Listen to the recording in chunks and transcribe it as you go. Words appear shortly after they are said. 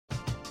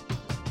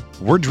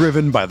We're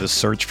driven by the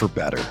search for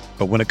better.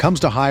 But when it comes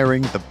to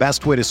hiring, the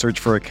best way to search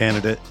for a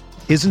candidate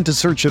isn't to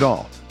search at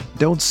all.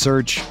 Don't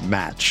search,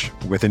 match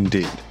with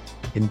Indeed.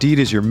 Indeed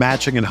is your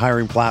matching and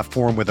hiring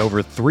platform with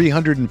over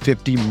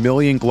 350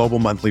 million global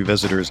monthly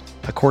visitors,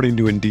 according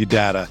to Indeed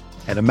data,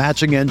 and a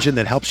matching engine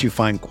that helps you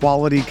find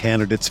quality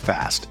candidates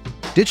fast.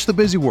 Ditch the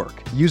busy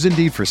work. Use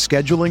Indeed for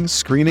scheduling,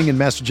 screening, and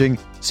messaging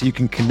so you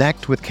can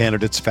connect with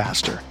candidates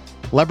faster.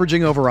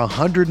 Leveraging over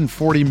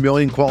 140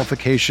 million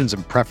qualifications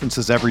and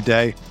preferences every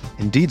day,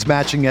 Indeed's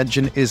matching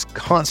engine is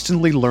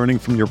constantly learning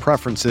from your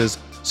preferences,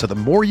 so the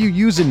more you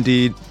use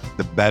Indeed,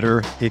 the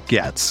better it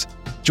gets.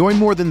 Join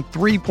more than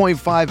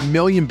 3.5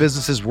 million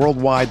businesses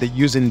worldwide that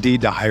use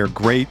Indeed to hire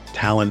great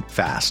talent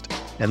fast.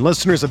 And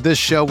listeners of this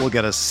show will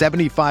get a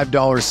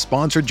 $75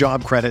 sponsored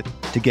job credit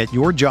to get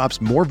your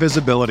jobs more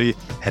visibility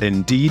at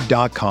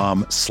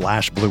Indeed.com/Blue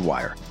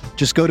Wire.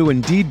 Just go to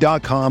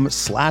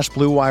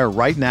Indeed.com/Blue Wire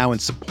right now and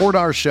support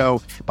our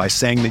show by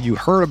saying that you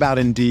heard about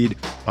Indeed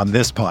on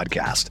this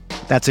podcast.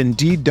 That's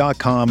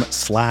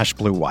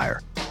Indeed.com/Blue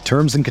Wire.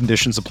 Terms and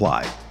conditions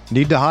apply.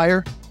 Need to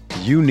hire?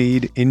 You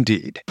need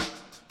Indeed.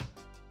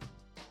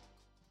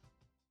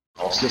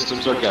 All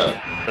systems are go.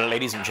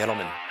 Ladies and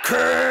gentlemen,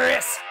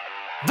 Chris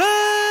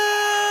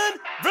Van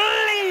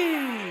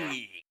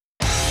Vliet!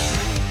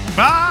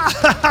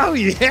 Oh,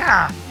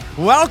 yeah!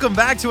 Welcome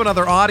back to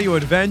another audio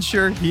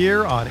adventure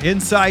here on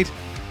Insight.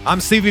 I'm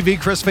CVV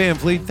Chris Van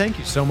Vliet. Thank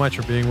you so much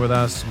for being with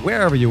us,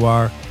 wherever you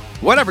are,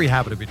 whatever you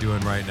happen to be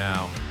doing right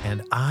now.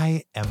 And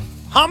I am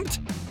pumped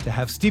to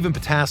have Stephen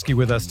Petasky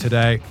with us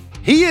today.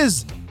 He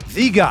is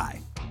the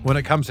guy when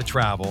it comes to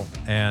travel.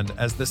 And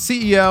as the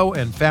CEO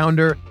and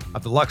founder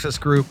of the Luxus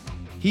Group,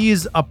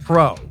 he's a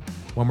pro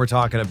when we're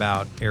talking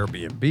about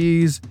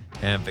Airbnbs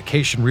and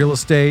vacation real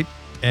estate.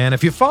 And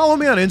if you follow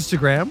me on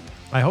Instagram,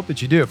 I hope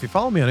that you do. If you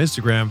follow me on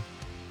Instagram,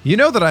 you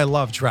know that I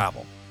love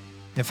travel.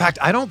 In fact,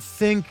 I don't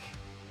think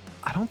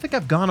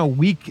I've gone a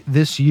week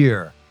this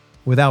year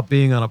without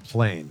being on a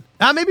plane.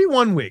 Maybe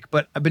 1 week,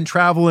 but I've been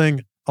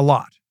traveling a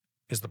lot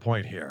is the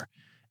point here.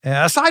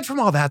 Aside from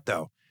all that,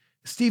 though,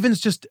 Stephen's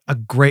just a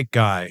great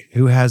guy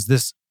who has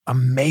this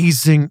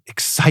amazing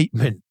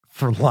excitement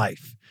for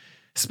life.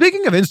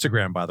 Speaking of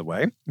Instagram, by the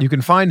way, you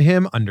can find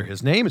him under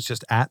his name. It's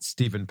just at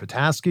Stephen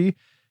Petasky.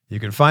 You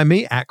can find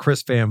me at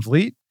Chris Van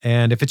Vliet.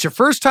 And if it's your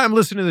first time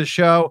listening to the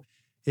show,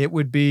 it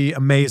would be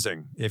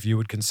amazing if you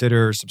would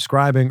consider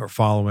subscribing or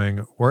following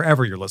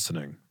wherever you're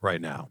listening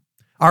right now.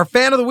 Our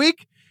fan of the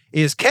week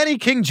is Kenny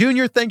King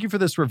Jr. Thank you for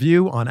this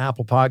review on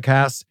Apple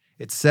Podcasts.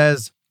 It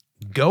says,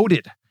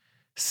 "Goated.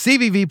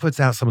 CVV puts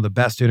out some of the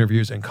best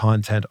interviews and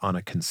content on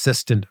a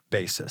consistent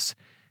basis.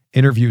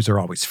 Interviews are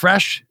always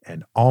fresh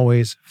and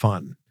always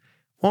fun."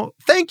 Well,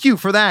 thank you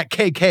for that,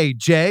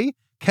 KKJ,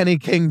 Kenny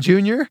King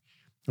Jr.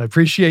 I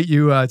appreciate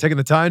you taking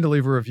the time to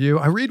leave a review.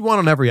 I read one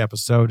on every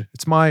episode.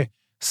 It's my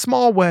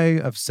small way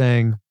of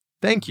saying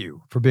thank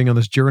you for being on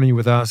this journey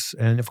with us.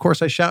 And of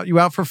course, I shout you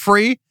out for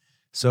free.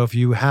 So if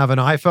you have an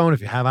iPhone, if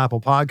you have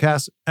Apple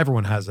Podcasts,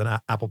 everyone has an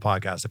Apple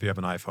Podcast if you have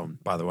an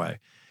iPhone, by the way.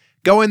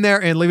 Go in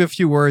there and leave a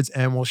few words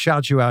and we'll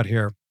shout you out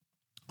here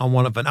on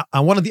one of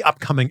the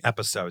upcoming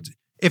episodes.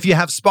 If you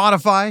have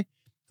Spotify,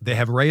 they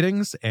have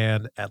ratings.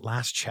 And at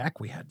last check,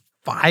 we had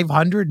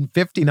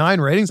 559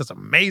 ratings. That's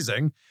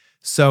amazing.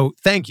 So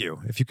thank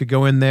you. If you could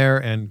go in there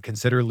and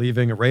consider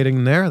leaving a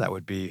rating there, that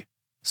would be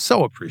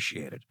so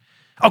appreciated.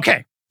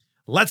 Okay,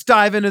 let's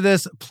dive into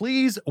this.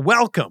 Please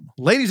welcome,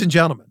 ladies and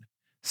gentlemen,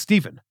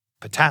 Stephen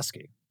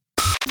Petasky.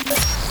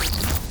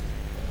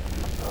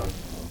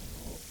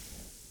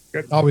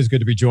 Always good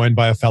to be joined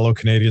by a fellow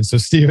Canadian. So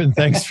Stephen,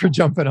 thanks for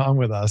jumping on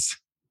with us.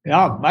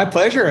 Yeah, my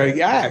pleasure.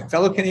 Yeah,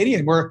 fellow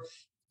Canadian. We're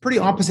pretty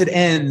opposite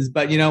ends,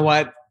 but you know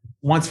what?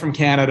 Once from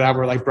Canada,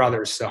 we're like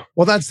brothers. So,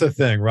 well, that's the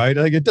thing, right?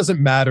 Like, it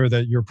doesn't matter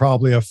that you're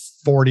probably a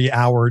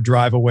 40-hour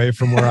drive away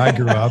from where I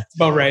grew up.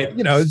 About right.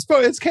 You know,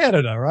 it's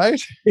Canada,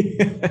 right?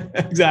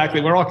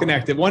 Exactly. We're all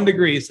connected. 1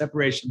 degree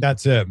separation.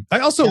 That's it. I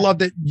also love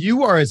that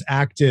you are as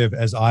active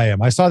as I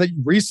am. I saw that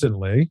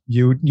recently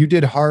you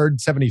did Hard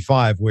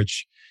 75,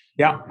 which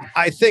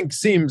I think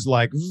seems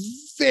like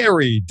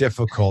very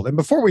difficult. And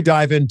before we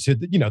dive into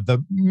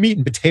the meat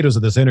and potatoes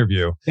of this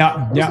interview,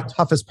 what's the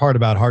toughest part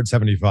about Hard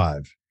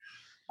 75?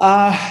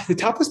 The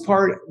toughest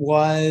part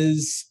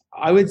was,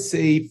 I would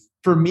say,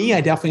 for me,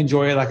 I definitely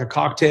enjoy like a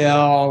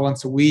cocktail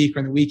once a week or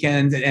on the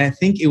weekends. And I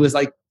think it was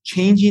like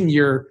changing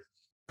your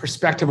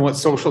perspective on what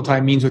social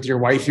time means with your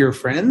wife, your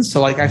friends.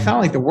 So like, I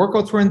found like the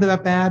workouts weren't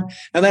that bad.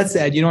 Now that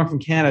said, I'm from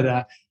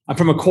Canada. I'm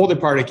from a colder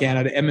part of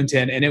Canada,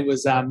 Edmonton. And it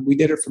was, we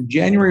did it from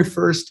January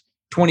 1st,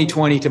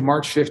 2020 to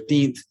March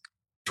 15th,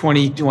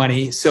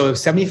 2020. So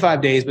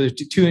 75 days, but there's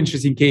two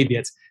interesting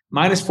caveats.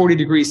 Minus 40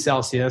 degrees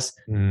Celsius.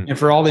 And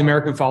for all the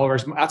American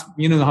followers, that's,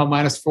 how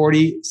minus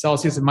 40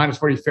 Celsius and minus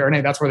 40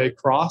 Fahrenheit, that's where they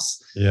cross.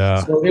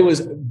 Yeah. So it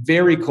was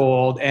very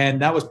cold,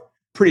 and that was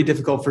pretty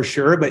difficult for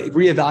sure. But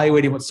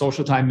reevaluating what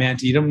social time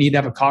meant, you don't need to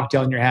have a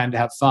cocktail in your hand to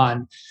have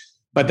fun.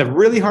 But the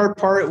really hard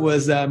part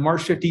was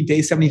March 15th,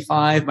 day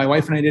 75. My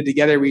wife and I did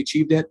together. We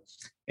achieved it.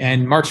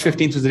 And March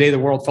 15th was the day the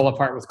world fell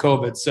apart with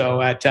COVID.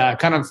 So at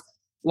kind of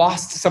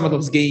lost some of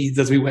those gains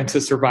as we went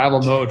to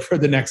survival mode for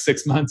the next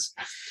 6 months.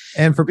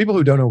 And for people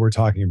who don't know what we're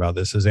talking about,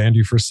 this is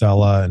Andy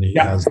Frisella, and he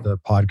has the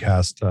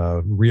podcast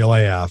Real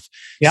AF.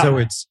 Yeah. So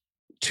it's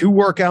 2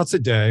 workouts a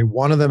day,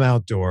 one of them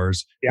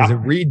outdoors. Yeah. Does it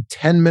read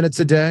 10 minutes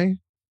a day?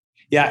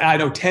 Yeah, I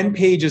know 10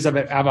 pages of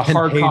it. I have a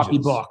hard copy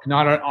book,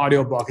 not an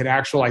audio book. An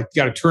actual, like,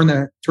 you got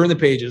to turn the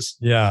pages.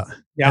 Yeah.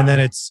 And then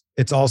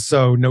it's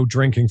also no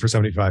drinking for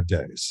 75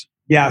 days.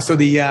 Yeah. So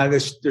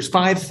there's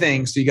 5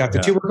 things. So you got the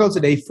 2 workouts a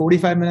day,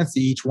 45 minutes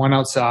each, one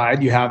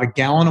outside. You have a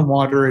gallon of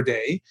water a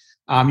day.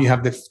 You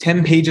have the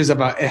 10 pages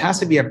of it has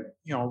to be a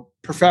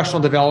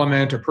professional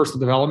development or personal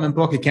development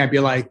book. It can't be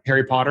like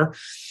Harry Potter.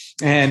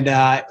 And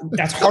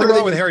that's harder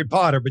wrong with Harry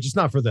Potter, but just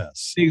not for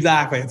this.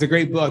 Exactly. It's a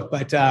great book,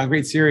 but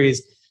great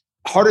series.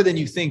 Harder than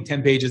you think,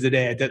 10 pages a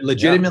day. That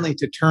legitimately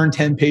to turn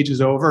 10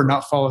 pages over,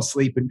 not fall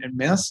asleep and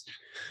miss.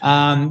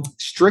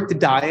 Strict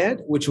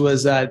diet, which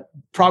was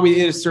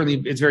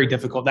it's very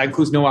difficult. That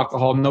includes no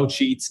alcohol, no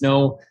cheats,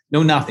 no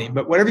nothing.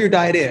 But whatever your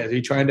diet is, are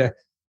you trying to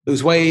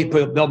lose weight,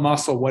 build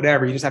muscle,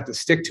 whatever, you just have to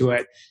stick to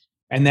it.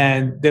 And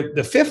then the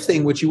 5th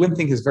thing, which you wouldn't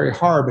think is very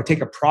hard, but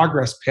take a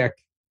progress pick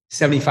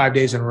 75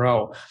 days in a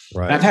row.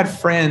 Right. And I've had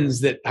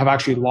friends that have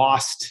actually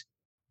lost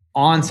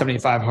on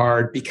 75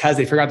 hard because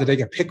they forgot to take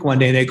a pick one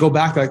day. They go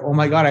back, they're like, oh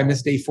my God, I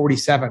missed day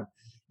 47.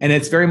 And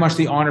it's very much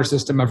the honor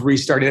system of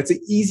restarting. It's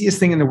the easiest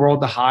thing in the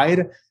world to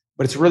hide,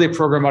 but it's really a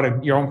program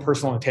about your own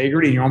personal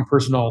integrity and your own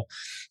personal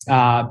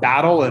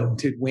battle and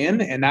to win.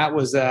 And that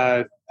was,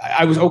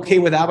 I was okay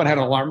with that, but I had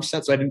an alarm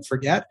set so I didn't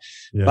forget.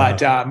 Yeah. But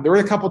there were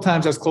a couple of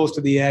times I was close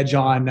to the edge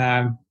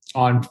on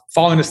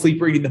falling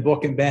asleep reading the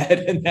book in bed.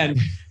 And then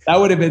that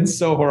would have been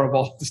so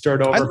horrible to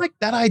start over. I like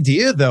that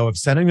idea though of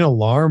setting an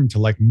alarm to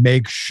like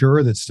make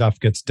sure that stuff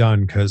gets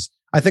done. Cause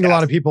I think a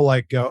lot of people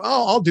like go,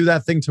 oh, I'll do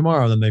that thing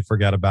tomorrow. And then they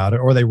forget about it.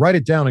 Or they write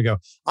it down and go,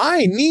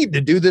 I need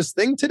to do this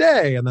thing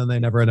today. And then they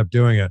never end up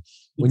doing it.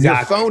 When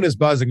your phone is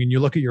buzzing and you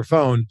look at your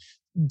phone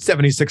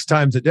 76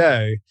 times a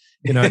day,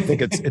 I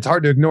think it's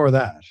hard to ignore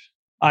that.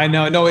 I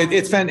know. No,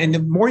 it's fun. And the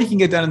more you can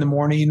get done in the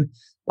morning,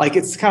 like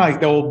it's kind of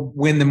like they'll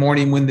win the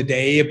morning, win the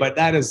day. But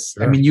that is,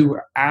 sure. I mean, you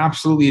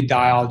absolutely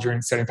dial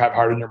during 75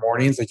 hard in your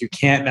mornings. Like you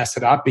can't mess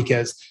it up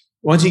because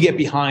once you get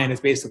behind, it's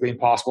basically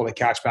impossible to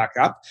catch back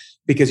up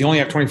because you only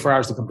have 24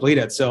 hours to complete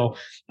it. So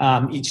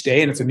each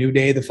day, and it's a new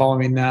day, the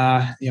following,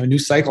 new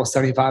cycle,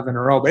 75 in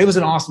a row. But it was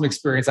an awesome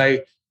experience.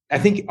 I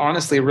think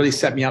honestly, it really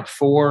set me up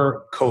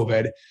for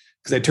COVID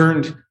because I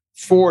turned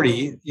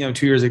 40,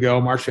 2 years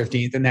ago, March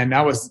 15th. And then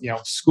that was,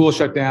 school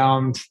shut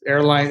down,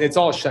 airline, it's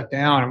all shut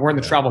down and we're in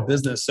the travel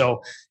business. So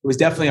it was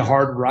definitely a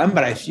hard run,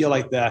 but I feel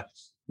like the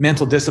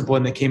mental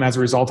discipline that came as a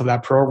result of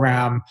that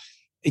program,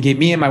 it gave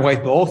me and my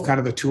wife both kind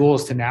of the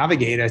tools to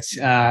navigate it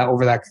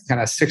over that kind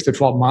of 6 to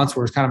 12 months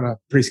where it's kind of a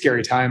pretty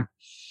scary time.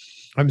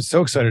 I'm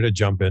so excited to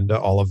jump into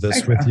all of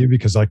this with you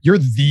because like you're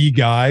the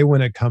guy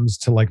when it comes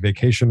to like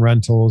vacation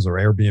rentals or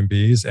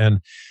Airbnbs. And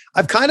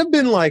I've kind of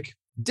been like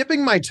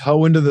dipping my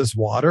toe into this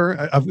water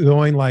of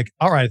going like,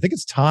 all right, I think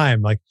it's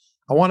time. Like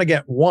I want to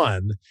get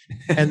one.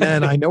 And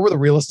then I know where the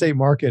real estate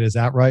market is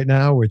at right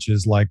now, which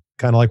is like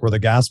kind of like where the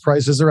gas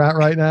prices are at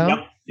right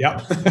now.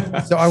 Yep.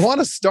 So I want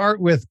to start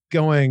with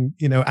going,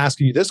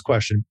 asking you this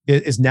question.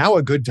 Is now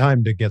a good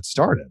time to get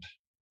started?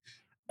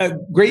 A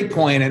great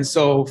point. And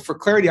so for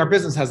clarity, our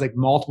business has like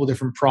multiple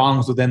different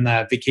prongs within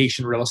the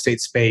vacation real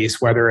estate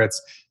space, whether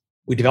it's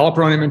we develop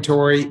our own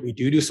inventory, we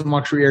do some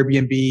luxury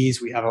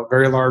Airbnbs, we have a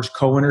very large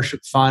co-ownership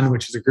fund,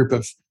 which is a group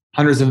of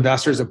hundreds of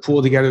investors that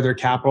pool together their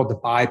capital to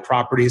buy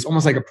properties,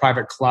 almost like a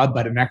private club,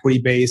 but an equity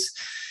base.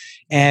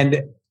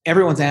 And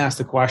everyone's asked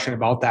the question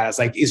about that. It's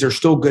like, is there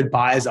still good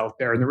buys out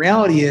there? And the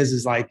reality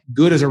is like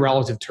good is a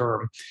relative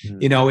term.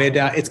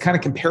 It's kind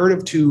of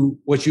comparative to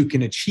what you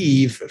can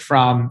achieve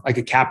from like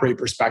a cap rate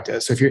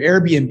perspective. So if you're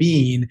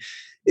Airbnb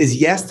is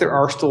yes, there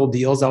are still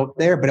deals out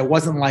there, but it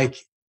wasn't like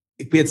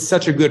we had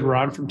such a good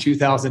run from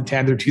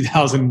 2010 to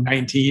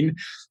 2019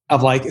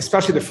 of like,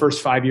 especially the first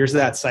 5 years of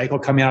that cycle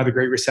coming out of the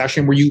Great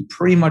Recession where you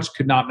pretty much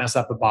could not mess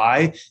up a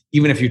buy,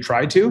 even if you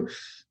tried to.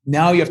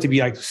 Now you have to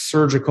be like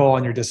surgical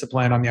on your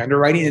discipline on the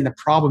underwriting. And the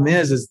problem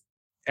is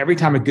every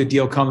time a good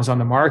deal comes on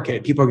the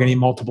market, people are getting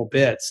multiple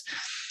bids.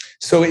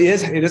 So it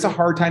is a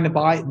hard time to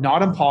buy,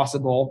 not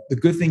impossible. The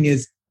good thing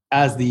is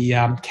as the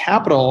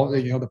capital,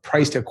 the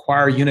price to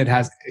acquire a unit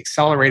has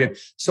accelerated,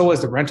 so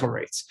has the rental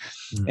rates.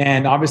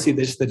 And obviously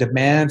there's the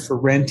demand for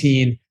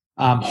renting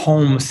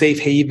home safe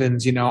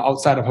havens,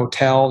 outside of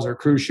hotels or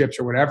cruise ships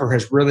or whatever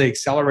has really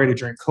accelerated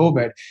during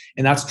COVID.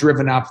 And that's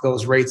driven up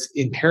those rates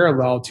in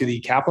parallel to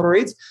the capital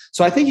rates.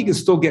 So I think you can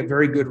still get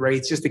very good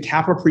rates. Just the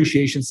capital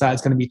appreciation side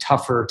is going to be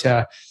tougher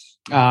to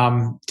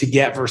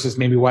get versus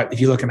maybe what, if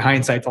you look in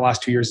hindsight, the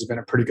last 2 years has been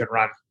a pretty good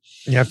run.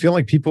 Yeah. I feel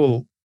like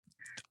people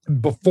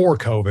before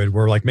COVID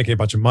were like making a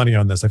bunch of money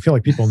on this. I feel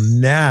like people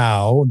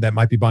now that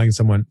might be buying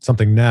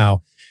something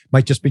now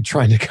might just be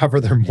trying to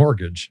cover their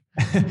mortgage.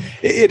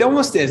 It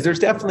almost is.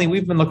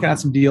 We've been looking at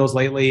some deals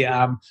lately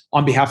on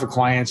behalf of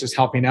clients, just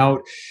helping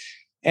out.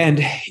 And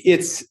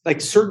it's like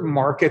certain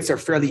markets are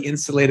fairly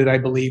insulated, I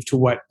believe, to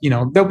what,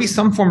 there'll be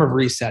some form of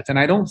reset.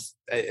 And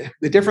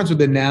the difference with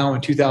the now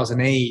and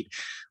 2008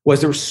 was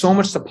there was so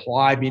much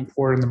supply being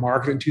poured in the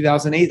market in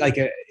 2008. Like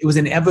it was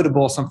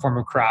inevitable, some form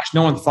of crash.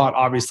 No one thought,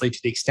 obviously, to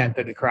the extent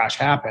that the crash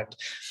happened.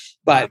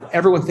 But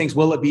everyone thinks,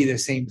 will it be the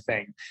same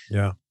thing?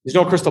 Yeah. There's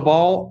no crystal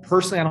ball.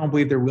 Personally, I don't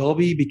believe there will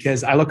be,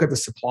 because I look at the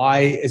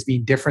supply as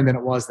being different than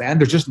it was then.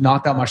 There's just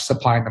not that much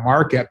supply in the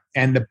market.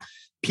 And the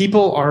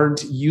people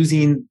aren't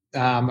using,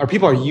 or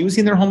people are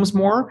using their homes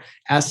more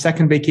as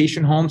second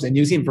vacation homes and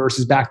using,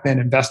 versus back then,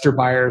 investor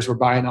buyers were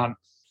buying on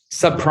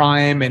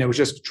subprime and it was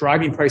just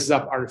driving prices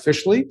up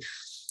artificially.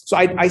 So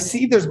I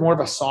see there's more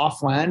of a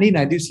soft landing.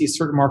 I do see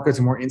certain markets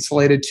are more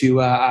insulated to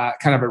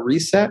kind of a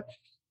reset.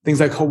 Things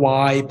like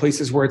Hawaii,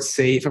 places where it's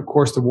safe. Of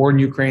course, the war in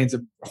Ukraine is a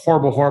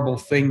horrible, horrible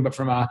thing. But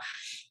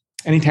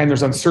anytime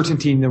there's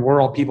uncertainty in the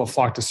world, people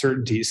flock to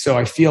certainty. So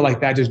I feel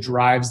like that just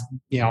drives,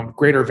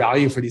 greater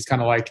value for these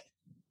kind of like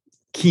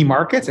key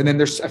markets. And then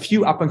there's a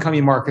few up and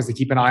coming markets to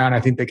keep an eye on. I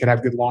think they could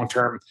have good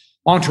long-term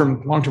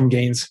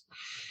gains.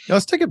 Now,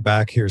 let's take it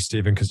back here,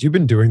 Stephen, because you've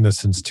been doing this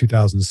since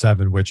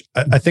 2007, which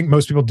I think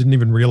most people didn't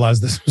even realize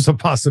this was a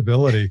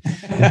possibility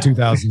in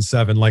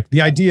 2007. Like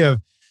the idea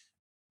of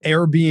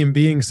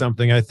Airbnb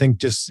something, I think,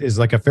 just is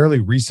like a fairly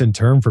recent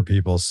term for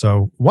people.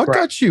 So what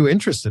got you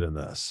interested in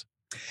this?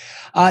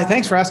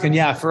 Thanks for asking.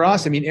 Yeah, for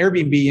us,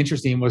 Airbnb,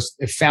 interesting, was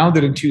it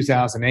founded in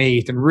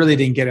 2008 and really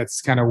didn't get its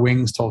kind of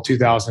wings till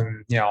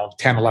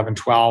 2010, 11,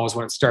 12 was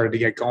when it started to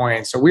get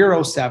going. So we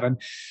were 07.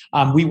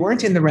 We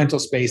weren't in the rental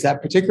space.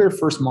 That particular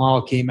first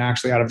model came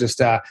actually out of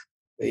just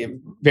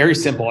very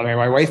simple.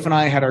 My wife and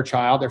I had our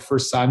child, our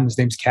first son, his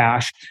name's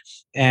Cash.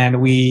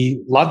 And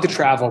we loved to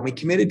travel. We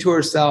committed to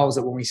ourselves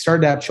that when we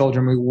started to have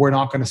children, we were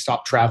not going to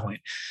stop traveling.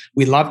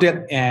 We loved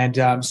it.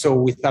 And so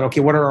we thought,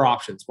 okay, what are our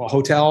options? Well,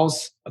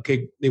 hotels,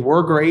 okay, they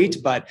were great,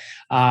 but,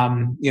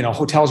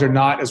 hotels are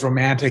not as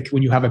romantic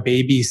when you have a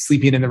baby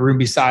sleeping in the room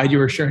beside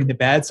you or sharing the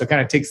bed. So it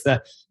kind of takes the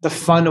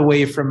fun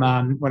away from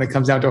when it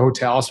comes down to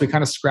hotels. So we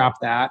kind of scrapped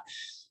that.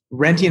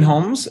 Renting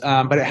homes,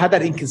 but it had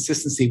that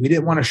inconsistency. We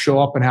didn't want to show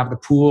up and have the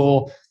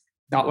pool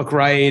not look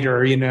right,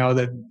 or,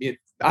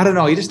 I don't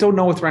know. You just don't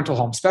know with rental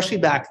homes, especially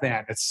back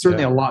then. It's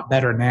certainly a lot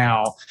better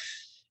now.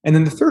 And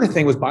then the third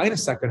thing was buying a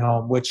second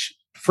home, which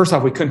first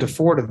off, we couldn't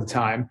afford at the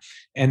time.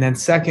 And then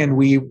second,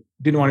 we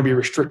didn't want to be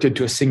restricted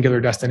to a singular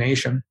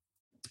destination.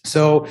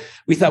 So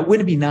we thought,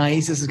 wouldn't it be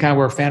nice? This is kind of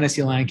where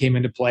Fantasyland came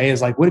into play,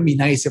 is like, wouldn't it be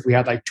nice if we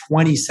had like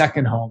 20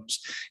 second homes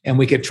and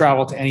we could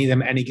travel to any of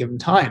them at any given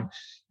time?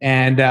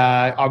 And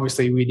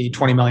obviously we need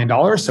 $20 million.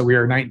 So we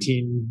were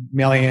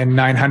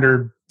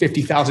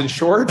 19,950,000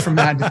 short from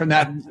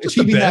that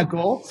achieving that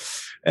goal.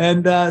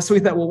 And so we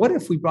thought, well, what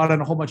if we brought in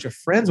a whole bunch of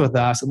friends with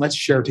us and let's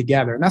share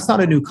together? And that's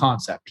not a new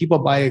concept. People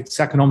buy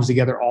second homes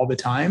together all the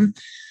time,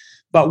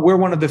 but we're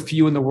one of the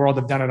few in the world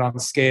that have done it on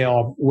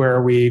scale,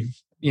 where we,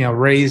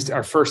 raised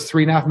our first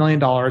 $3.5 million.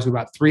 We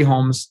bought 3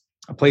 homes,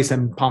 a place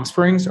in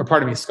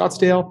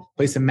Scottsdale, a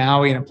place in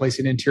Maui, and a place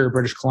in interior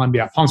British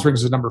Columbia. Palm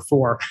Springs was number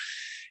 4.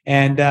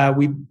 And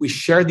we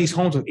shared these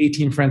homes with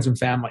 18 friends and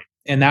family.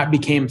 And that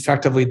became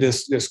effectively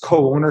this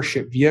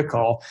co-ownership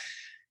vehicle.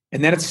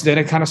 And then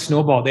it kind of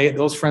snowballed.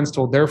 Those friends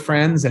told their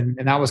friends. And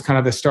that was kind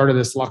of the start of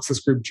this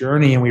Luxus Group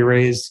journey. And we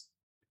raised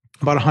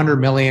about $100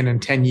 million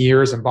in 10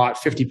 years and bought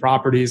 50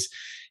 properties.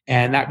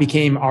 And that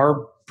became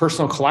our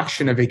personal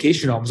collection of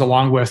vacation homes,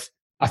 along with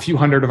a few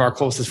hundred of our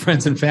closest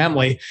friends and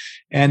family.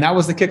 And that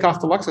was the kickoff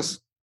to Luxus.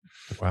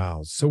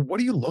 Wow. So what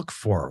do you look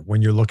for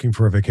when you're looking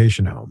for a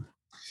vacation home?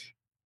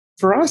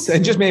 For us,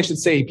 and just maybe I should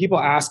say, people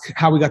ask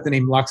how we got the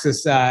name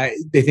Luxus.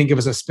 They think it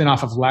was a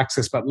spinoff of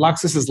Lexus, but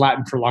Luxus is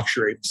Latin for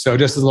luxury. So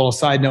just as a little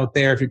side note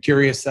there, if you're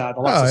curious, the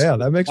Luxus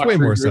that makes way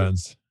more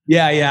sense.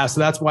 Yeah.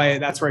 So that's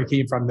where I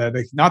came from.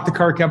 Not the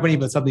car company,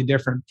 but something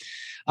different.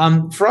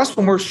 For us,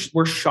 when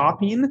we're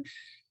shopping,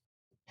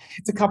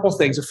 it's a couple of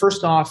things. So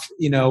first off,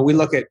 we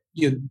look at,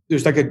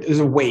 there's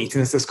a weight,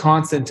 and it's this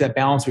constant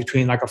balance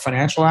between like a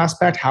financial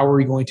aspect. How are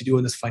we going to do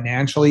in this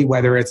financially,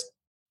 whether it's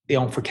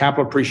for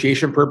capital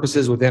appreciation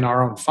purposes within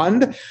our own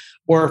fund,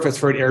 or if it's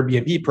for an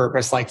Airbnb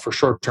purpose, like for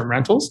short-term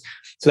rentals.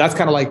 So that's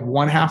kind of like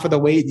one half of the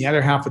weight. And the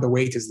other half of the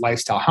weight is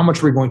lifestyle. How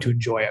much are we going to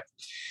enjoy it?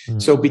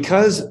 So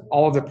because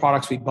all of the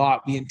products we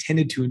bought, we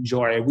intended to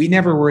enjoy. We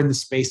never were in the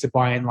space of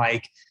buying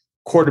like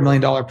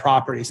 $250,000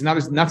 properties. And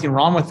there's nothing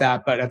wrong with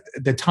that. But at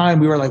the time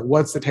we were like,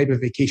 what's the type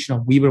of vacation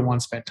home we would want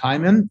to spend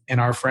time in,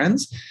 and our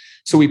friends?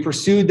 So we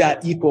pursued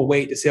that equal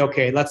weight to say,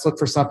 okay, let's look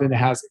for something that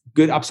has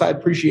good upside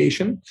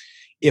appreciation.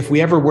 If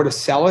we ever were to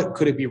sell it,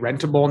 could it be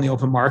rentable in the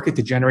open market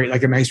to generate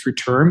like a nice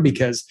return?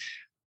 Because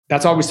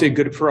that's obviously a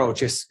good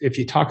approach. If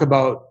you talk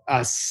about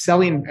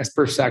selling as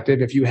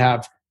perspective, if you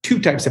have 2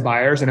 types of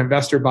buyers, an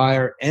investor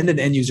buyer and an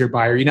end user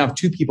buyer, you now have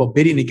 2 people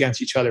bidding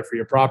against each other for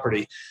your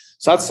property.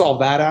 So let's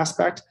solve that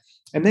aspect.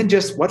 And then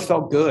just what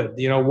felt good.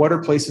 What are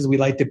places we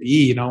like to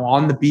be,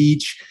 on the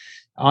beach,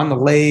 on the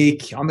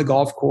lake, on the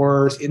golf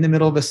course, in the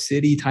middle of a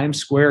city, Times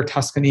Square,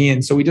 Tuscany.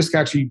 And so we just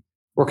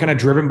we're kind of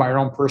driven by our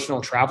own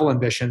personal travel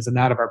ambitions and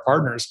that of our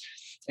partners.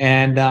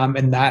 And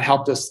that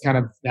helped us kind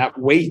of that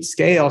weight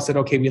scale said,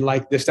 okay, we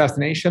like this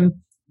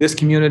destination, this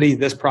community,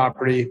 this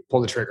property,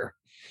 pull the trigger.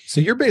 So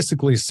you're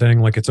basically saying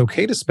like it's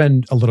okay to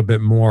spend a little bit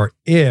more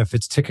if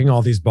it's ticking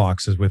all these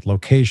boxes with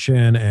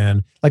location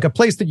and like a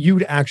place that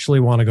you'd actually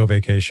want to go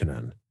vacation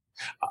in.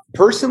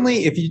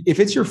 Personally, if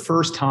it's your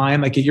first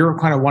time, like if you're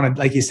kind of want to,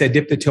 like you said,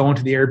 dip the toe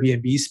into the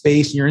Airbnb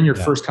space, and you're in your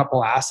first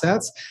couple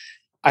assets,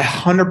 I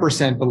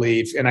 100%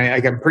 believe, and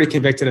I'm pretty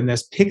convicted in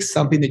this, pick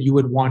something that you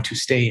would want to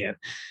stay in.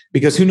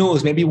 Because who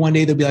knows, maybe one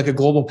day there'll be like a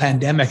global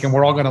pandemic and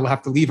we're all going to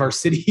have to leave our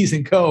cities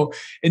and go.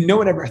 And no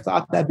one ever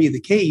thought that'd be the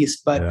case.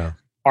 But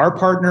our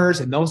partners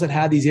and those that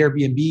had these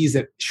Airbnbs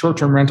that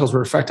short-term rentals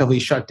were effectively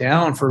shut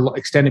down for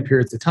extended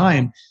periods of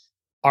time,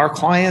 our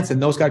clients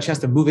and those got a chance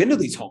to move into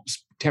these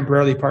homes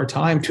temporarily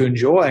part-time to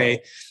enjoy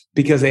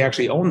because they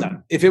actually own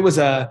them. If it was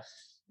an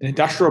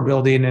industrial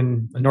building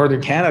in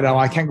Northern Canada, well,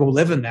 I can't go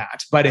live in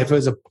that. But if it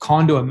was a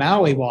condo in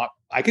Maui, well,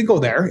 I could go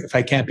there if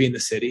I can't be in the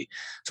city.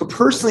 So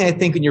personally, I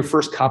think in your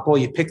first couple,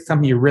 you pick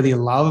something you really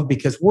love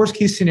because worst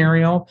case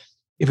scenario,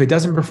 if it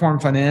doesn't perform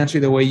financially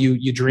the way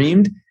you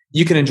dreamed,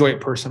 you can enjoy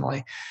it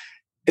personally.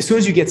 As soon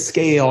as you get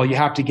scale, you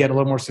have to get a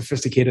little more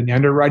sophisticated in the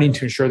underwriting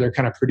to ensure they're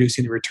kind of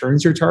producing the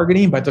returns you're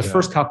targeting. But the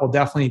first couple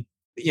definitely,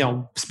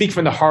 speak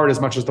from the heart as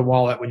much as the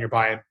wallet when you're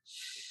buying.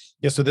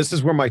 Yeah, so this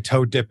is where my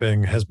toe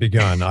dipping has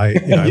begun. I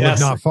live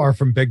not far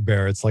from Big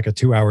Bear. It's like a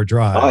 2-hour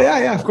drive. Oh,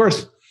 yeah, of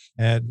course.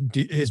 And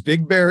is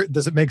Big Bear,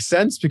 does it make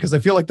sense? Because I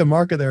feel like the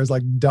market there has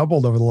like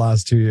doubled over the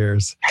last 2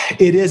 years.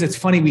 It is. It's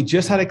funny. We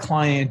just had a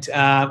client.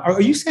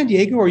 Are you San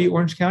Diego or are you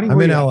Orange County? I'm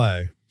in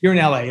LA. You're in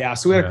LA, yeah.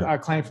 So we had a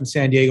client from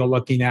San Diego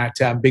looking at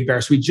Big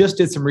Bear. So we just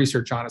did some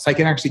research on it. So I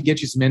can actually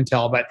get you some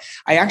intel, but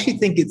I actually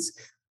think it's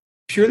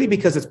purely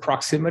because it's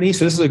proximity.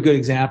 So this is a good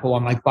example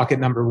on like bucket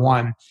number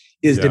one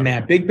is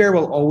demand. Big Bear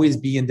will always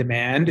be in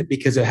demand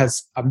because it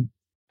has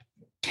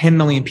 10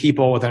 million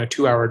people within a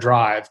 2-hour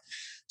drive.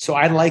 So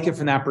I like it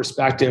from that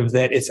perspective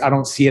that I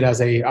don't see it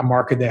as a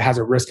market that has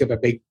a risk of a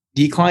big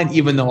decline,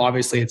 even though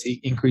obviously it's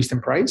increased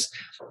in price.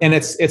 And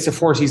it's a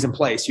 4-season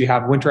place. You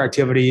have winter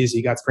activities,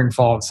 you got spring,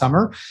 fall, and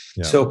summer.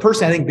 Yeah. So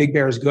personally, I think Big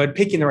Bear is good.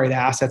 Picking the right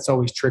asset's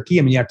always tricky.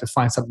 I mean, you have to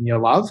find something you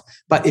love.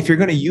 But if you're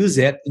going to use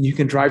it and you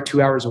can drive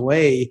 2 hours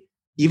away,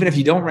 even if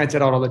you don't rent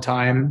it out all the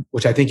time,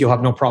 which I think you'll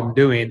have no problem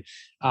doing,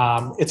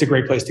 it's a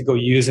great place to go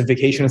use and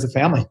vacation as a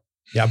family.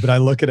 Yeah, but I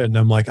look at it and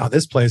I'm like, oh,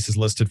 this place is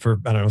listed for,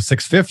 I don't know,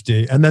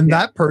 $650. And then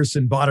that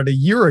person bought it a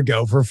year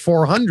ago for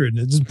 $400. And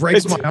it just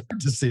breaks my heart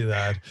to see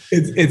that.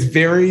 It's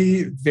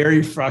very,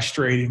 very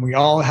frustrating. We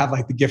all have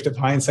like the gift of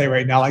hindsight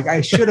right now. Like, I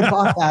should have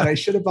bought that. I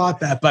should have bought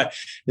that. But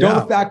don't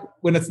look back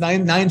when it's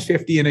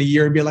 $950 in a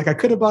year and be like, I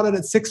could have bought it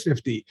at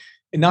 $650.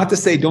 And not to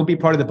say don't be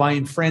part of the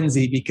buying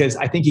frenzy, because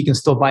I think you can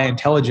still buy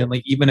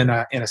intelligently, even in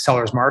a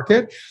seller's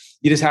market.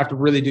 You just have to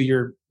really do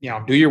your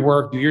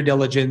work, do your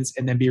diligence,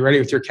 and then be ready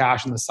with your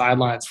cash on the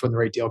sidelines when the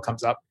right deal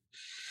comes up.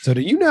 So do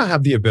you now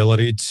have the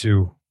ability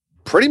to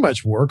pretty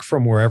much work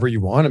from wherever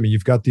you want? I mean,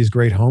 you've got these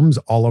great homes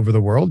all over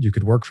the world. You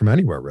could work from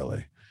anywhere,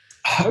 really.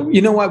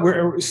 You know what?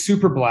 We're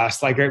super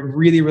blessed. Like,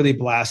 really, really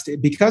blessed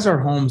because our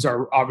homes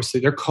are obviously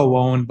they're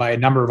co-owned by a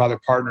number of other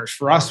partners.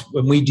 For us,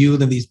 when we do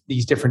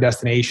these different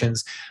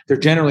destinations, they're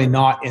generally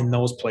not in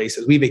those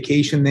places. We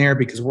vacation there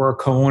because we're a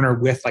co-owner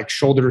with like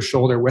shoulder to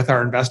shoulder with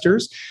our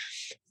investors.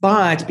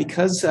 But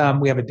because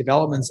we have a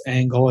development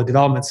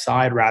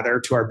side rather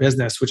to our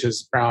business, which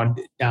is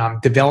around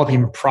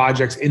developing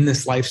projects in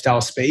this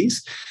lifestyle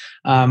space,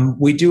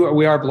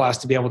 we are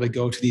blessed to be able to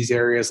go to these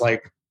areas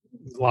like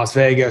Las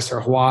Vegas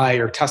or Hawaii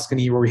or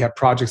Tuscany, where we have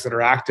projects that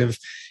are active,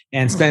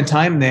 and spend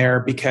time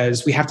there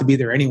because we have to be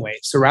there anyway.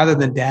 So rather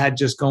than dad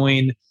just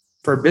going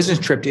for a business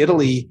trip to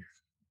Italy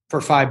for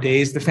 5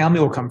 days, the family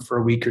will come for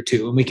a week or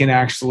two, and we can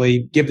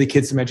actually give the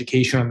kids some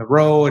education on the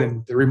road.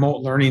 And the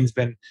remote learning has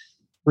been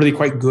really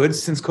quite good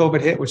since COVID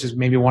hit, which is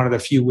maybe one of the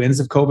few wins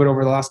of COVID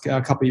over the last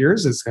couple of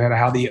years, is kind of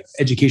how the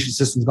education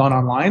system's gone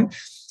online.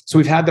 So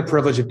we've had the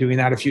privilege of doing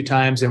that a few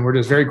times, and we're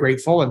just very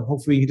grateful, and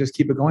hopefully we can just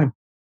keep it going.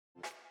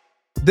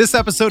 This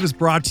episode is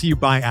brought to you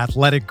by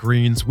Athletic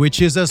Greens,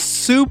 which is a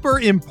super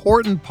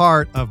important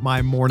part of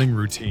my morning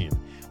routine.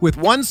 With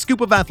 1 scoop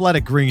of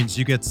Athletic Greens,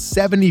 you get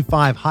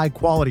 75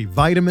 high-quality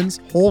vitamins,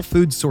 whole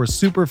food source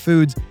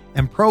superfoods,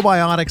 and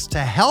probiotics to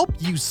help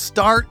you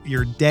start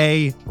your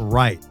day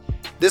right.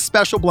 This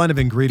special blend of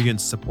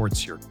ingredients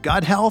supports your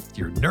gut health,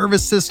 your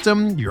nervous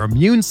system, your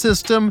immune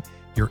system,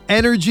 your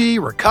energy,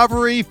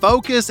 recovery,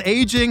 focus,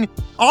 aging,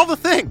 all the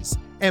things.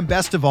 And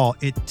best of all,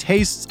 it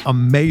tastes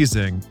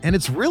amazing, and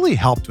it's really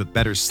helped with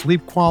better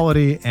sleep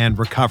quality and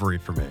recovery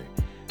for me.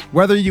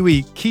 Whether you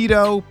eat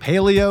keto,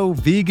 paleo,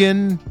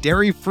 vegan,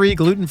 dairy-free,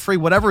 gluten-free,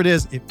 whatever it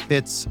is, it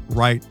fits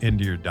right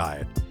into your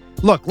diet.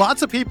 Look,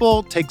 lots of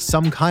people take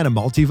some kind of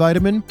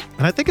multivitamin,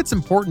 and I think it's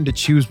important to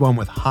choose one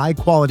with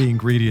high-quality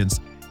ingredients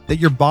that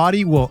your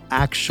body will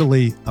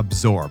actually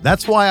absorb.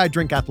 That's why I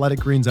drink Athletic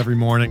Greens every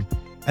morning,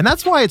 and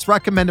that's why it's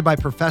recommended by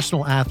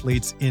professional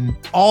athletes in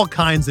all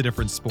kinds of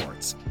different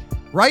sports.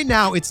 Right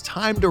now, it's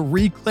time to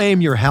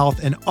reclaim your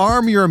health and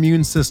arm your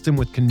immune system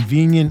with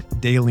convenient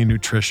daily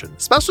nutrition,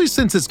 especially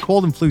since it's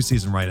cold and flu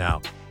season right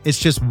now. It's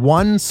just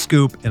one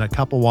scoop in a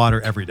cup of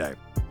water every day.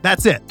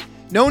 That's it.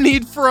 No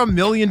need for a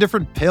million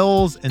different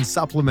pills and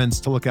supplements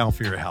to look out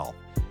for your health.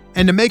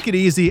 And to make it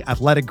easy,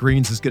 Athletic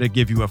Greens is going to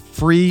give you a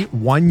free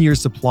 1-year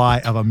supply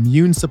of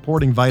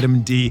immune-supporting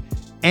vitamin D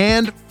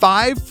and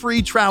 5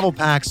 free travel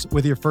packs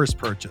with your first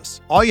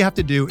purchase. All you have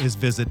to do is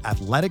visit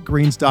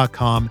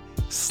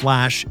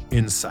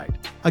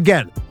athleticgreens.com/insight.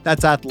 Again,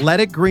 that's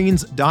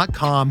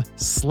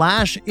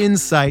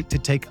athleticgreens.com/insight to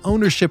take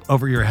ownership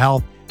over your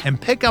health and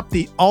pick up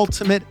the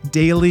ultimate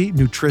daily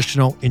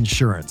nutritional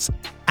insurance.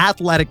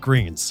 Athletic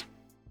Greens.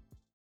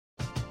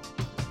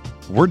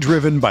 We're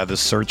driven by the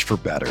search for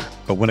better.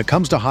 But when it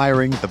comes to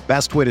hiring, the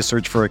best way to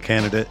search for a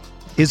candidate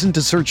isn't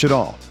to search at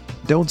all.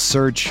 Don't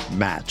search,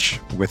 match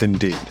with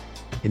Indeed.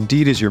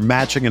 Indeed is your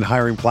matching and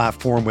hiring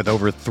platform with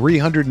over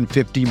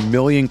 350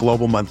 million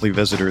global monthly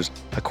visitors,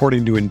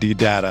 according to Indeed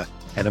data,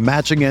 and a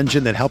matching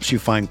engine that helps you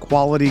find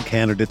quality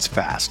candidates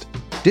fast.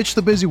 Ditch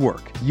the busy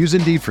work. Use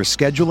Indeed for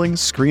scheduling,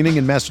 screening,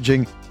 and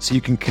messaging so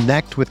you can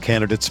connect with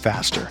candidates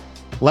faster.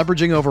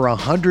 Leveraging over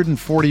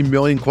 140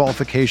 million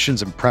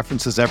qualifications and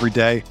preferences every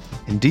day,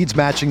 Indeed's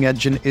matching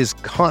engine is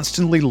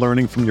constantly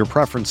learning from your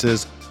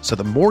preferences, so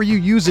the more you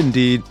use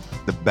Indeed,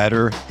 the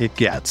better it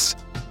gets.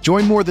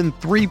 Join more than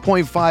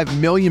 3.5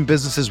 million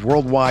businesses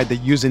worldwide that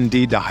use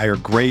Indeed to hire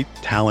great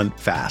talent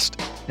fast.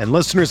 And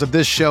listeners of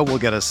this show will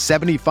get a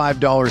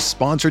 $75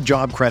 sponsored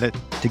job credit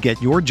to get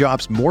your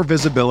jobs more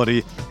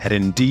visibility at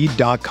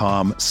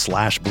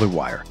Indeed.com/Blue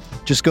Wire.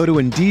 Just go to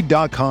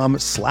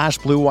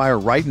Indeed.com/Blue Wire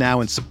right now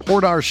and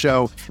support our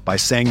show by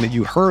saying that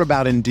you heard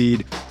about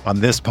Indeed on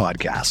this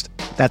podcast.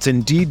 That's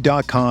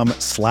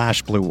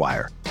Indeed.com/Blue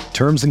Wire.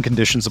 Terms and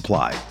conditions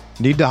apply.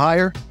 Need to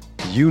hire?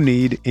 You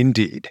need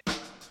Indeed.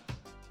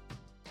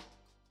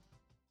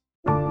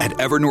 At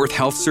Evernorth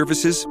Health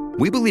Services,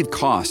 we believe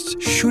costs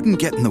shouldn't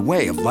get in the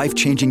way of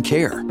life-changing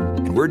care,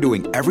 and we're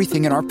doing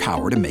everything in our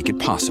power to make it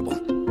possible.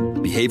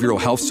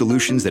 Behavioral health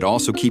solutions that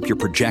also keep your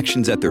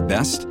projections at their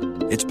best?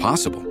 It's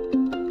possible.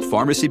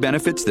 Pharmacy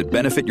benefits that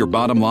benefit your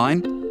bottom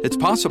line? It's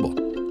possible.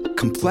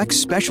 Complex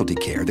specialty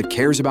care that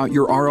cares about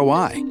your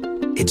ROI?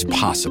 It's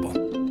possible.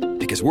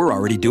 Because we're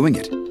already doing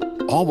it.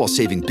 All while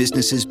saving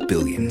businesses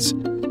billions.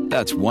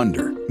 That's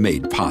Wonder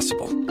made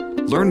possible.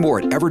 Learn more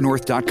at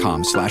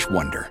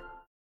evernorth.com/wonder.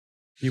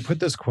 You put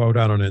this quote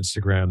out on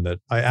Instagram that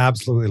I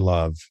absolutely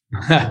love.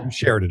 You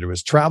shared it. It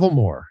was travel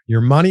more. Your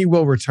money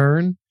will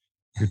return.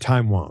 Your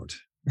time won't.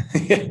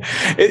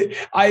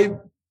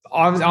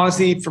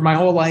 Honestly, for my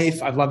whole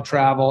life, I've loved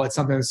travel. It's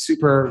something that's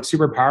super,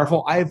 super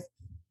powerful.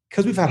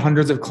 Because we've had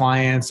hundreds of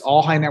clients,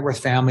 all high net worth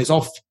families,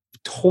 all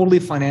totally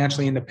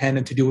financially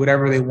independent to do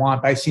whatever they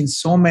want. But I've seen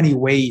so many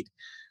wait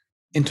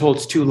until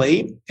it's too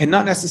late. And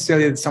not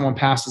necessarily that someone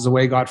passes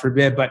away, God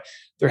forbid, but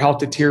their health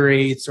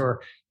deteriorates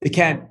or they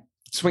can't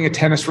swing a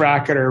tennis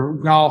racket or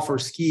golf or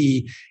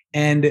ski.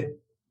 And,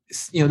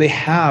 they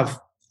have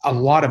a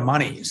lot of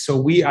money.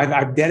 So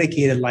I've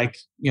dedicated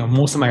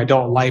most of my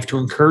adult life to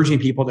encouraging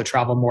people to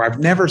travel more. I've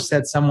never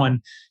heard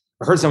someone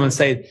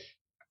say,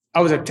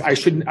 I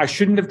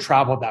shouldn't have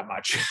traveled that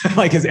much.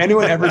 Has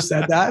anyone ever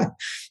said that?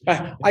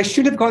 I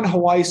should have gone to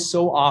Hawaii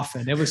so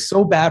often. It was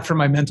so bad for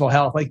my mental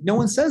health. No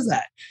one says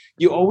that.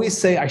 You always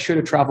say I should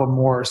have traveled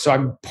more. So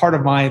I'm part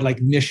of my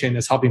mission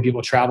is helping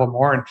people travel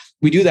more. And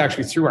we do that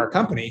actually through our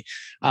company.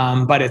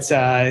 But it's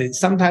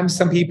sometimes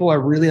some people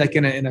are really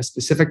in a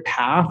specific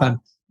path and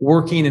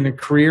working in a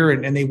career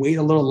and they wait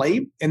a little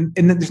late and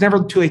there's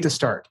never too late to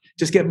start.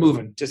 Just get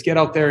moving, just get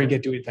out there and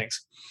get doing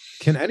things.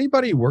 Can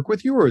anybody work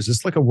with you or is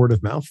this a word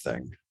of mouth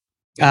thing?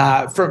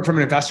 From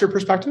an investor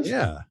perspective?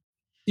 Yeah.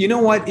 You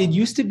know what? It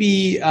used to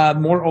be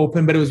more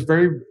open, but it was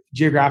very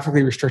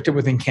geographically restricted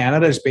within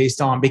Canada. It's based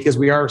on, because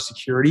we are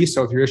security.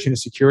 So if you're issuing a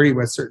security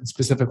with certain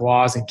specific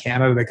laws in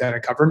Canada that kind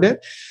of governed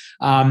it.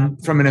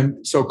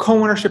 So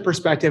co-ownership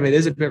perspective, it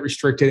is a bit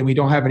restricted and we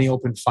don't have any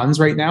open funds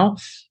right now.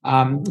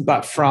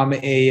 But from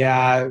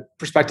a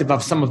perspective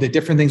of some of the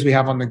different things we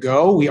have on the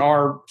go, we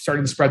are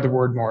starting to spread the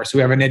word more. So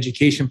we have an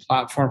education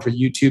platform for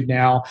YouTube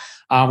now.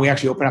 We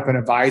actually open up an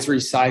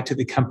advisory side to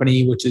the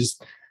company, which is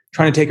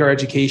trying to take our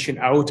education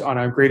out on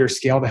a greater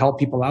scale to help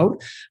people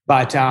out.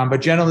 But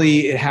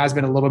generally it has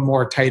been a little bit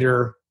more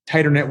tighter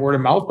knit word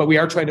of mouth, but we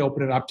are trying to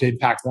open it up to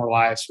impact more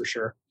lives for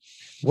sure.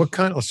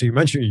 So you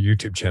mentioned your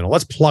YouTube channel.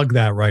 Let's plug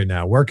that right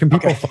now. Where can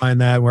people find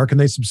that? Where can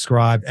they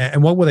subscribe?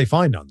 And what will they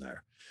find on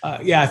there?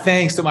 Yeah,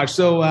 thanks so much.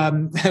 So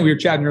we were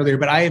chatting earlier,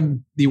 but I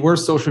am the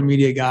worst social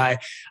media guy.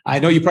 I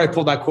know you probably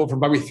pulled that quote from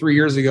probably 3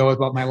 years ago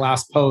about my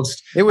last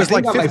post. It was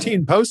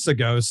 15 posts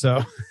ago.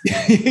 So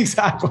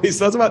exactly.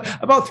 So that's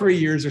about 3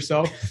 years or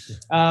so.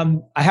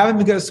 I haven't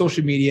been good at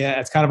social media.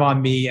 It's kind of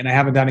on me, and I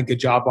haven't done a good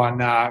job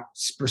on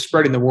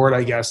spreading the word,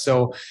 I guess.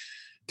 So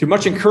through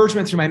much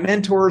encouragement through my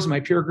mentors, my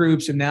peer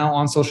groups, and now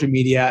on social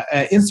media,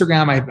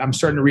 Instagram, I'm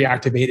starting to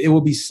reactivate. It will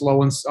be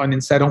slow on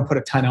Insta. I don't put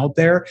a ton out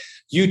there.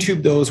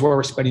 YouTube, those where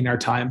we're spending our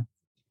time.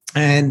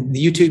 And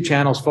the YouTube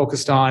channel is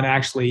focused on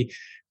actually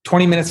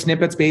 20-minute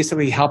snippets,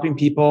 basically helping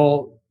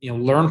people,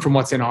 learn from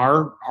what's in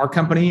our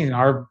company and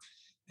our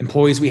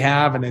employees we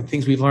have and the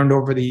things we've learned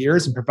over the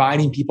years, and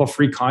providing people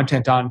free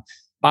content on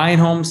buying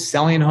homes,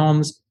 selling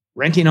homes,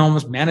 renting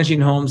homes,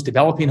 managing homes,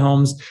 developing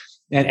homes,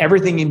 and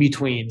everything in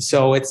between.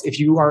 So if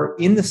you are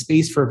in the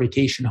space for a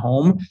vacation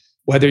home,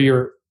 whether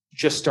you're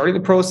just starting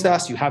the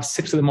process, you have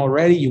 6 of them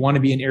already, you want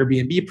to be an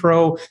Airbnb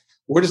pro,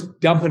 we're just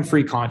dumping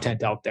free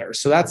content out there.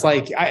 So that's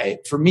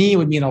for me, it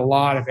would mean a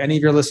lot. If any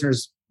of your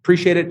listeners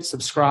appreciate it,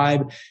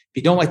 subscribe. If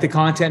you don't like the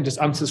content, just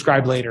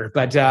unsubscribe later.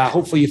 But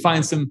hopefully you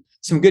find some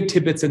good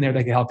tidbits in there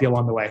that can help you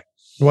along the way.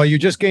 Well, you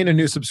just gained a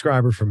new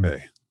subscriber from me.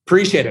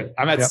 Appreciate it.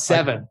 I'm at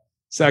 7.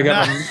 So I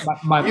got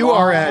my you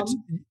are at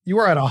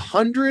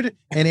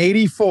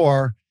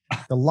 184,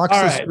 the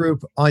Luxus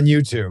Group on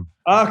YouTube.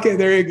 Okay,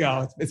 there you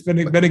go. It's been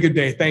a good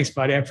day. Thanks,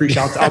 buddy. I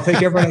appreciate it. I'll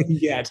take everyone I can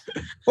get.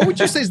 What would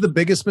you say is the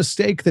biggest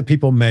mistake that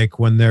people make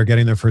when they're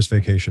getting their first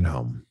vacation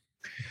home?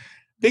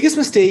 Biggest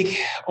mistake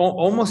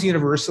almost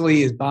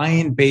universally is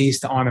buying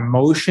based on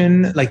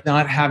emotion, like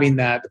not having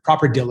the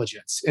proper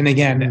diligence. And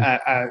again,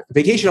 a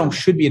vacation home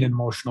should be an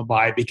emotional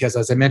buy because,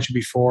 as I mentioned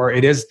before,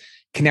 it is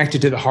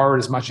connected to the heart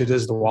as much as it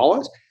is the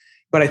wallet.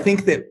 But I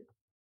think that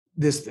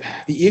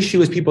the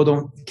issue is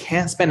people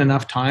can't spend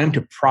enough time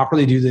to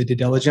properly do the due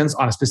diligence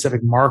on a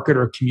specific market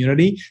or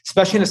community,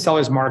 especially in a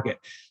seller's market.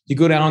 You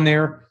go down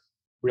there,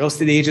 real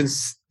estate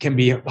agents can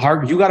be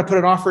hard. You got to put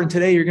an offer in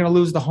today, you're going to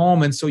lose the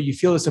home. And so you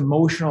feel this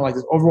emotional, like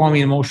this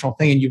overwhelming emotional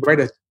thing, and you write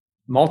a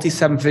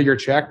multi-7-figure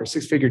check or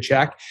 6-figure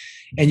check,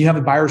 and you have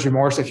a buyer's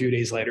remorse a few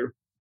days later.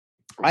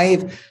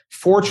 I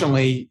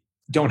fortunately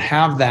don't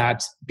have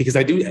that because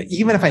I do,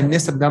 even if I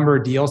miss a number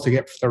of deals to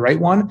get the right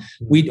one,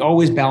 we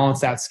always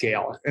balance that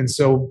scale. And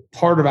so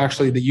part of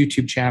actually the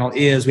YouTube channel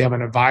is we have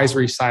an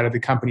advisory side of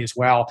the company as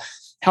well,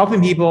 helping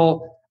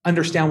people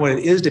understand what it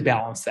is to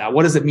balance that.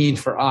 What does it mean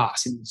for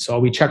us? And so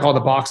we check all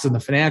the boxes on the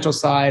financial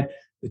side,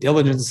 the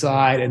diligence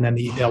side, and then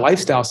the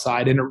lifestyle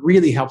side. And it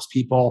really helps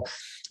people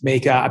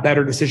make a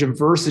better decision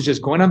versus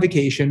just going on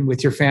vacation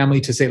with your family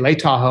to, say, Lake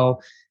Tahoe,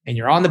 and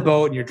you're on the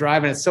boat and you're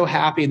driving, it's so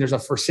happy, and there's a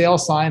for sale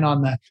sign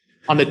on the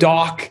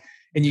dock,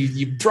 and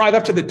you drive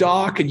up to the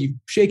dock and you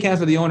shake hands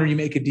with the owner and you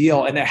make a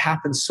deal. And that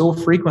happens so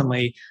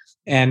frequently.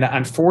 And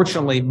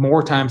unfortunately,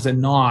 more times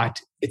than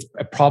not, it's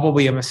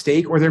probably a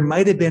mistake, or there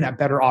might have been a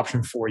better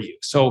option for you.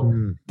 So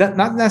that's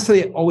not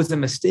necessarily always a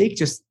mistake,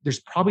 just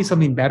there's probably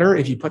something better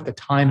if you put the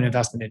time and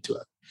investment into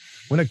it.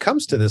 When it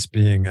comes to this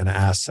being an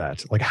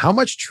asset, like how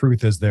much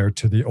truth is there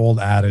to the old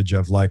adage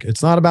of like,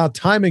 it's not about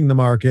timing the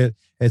market,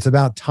 it's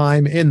about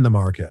time in the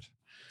market?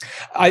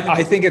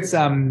 I think it's,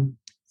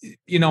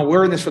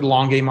 we're in this for the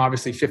long game,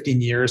 obviously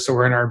 15 years. So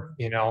we're in our,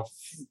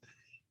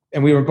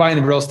 and we were buying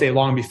the real estate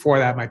long before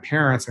that, my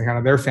parents and kind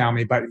of their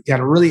family, but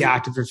got really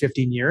active for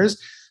 15 years.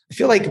 I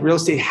feel like real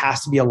estate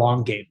has to be a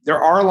long game.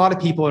 There are a lot of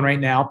people in right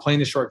now playing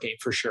the short game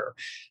for sure.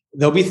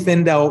 They'll be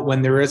thinned out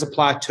when there is a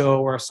plateau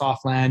or a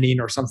soft landing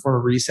or some form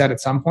of reset at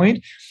some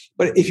point.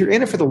 But if you're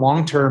in it for the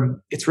long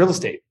term, it's real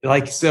estate.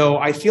 So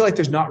I feel like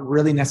there's not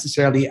really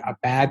necessarily a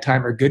bad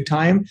time or good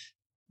time.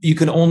 You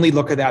can only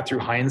look at that through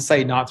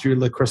hindsight, not through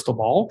the crystal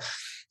ball.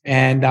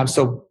 And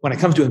so when it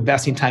comes to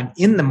investing time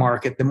in the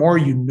market, the more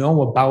you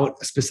know about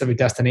a specific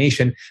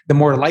destination, the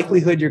more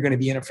likelihood you're going to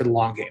be in it for the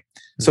long game.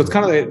 So it's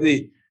kind of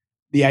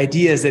the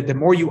idea is that the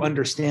more you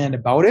understand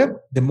about it,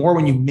 the more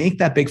when you make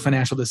that big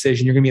financial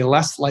decision, you're going to be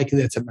less likely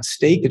that it's a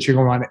mistake that you're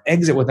going to want to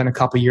exit within a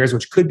couple of years,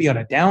 which could be on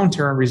a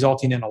downturn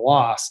resulting in a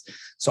loss.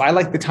 So I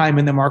like the time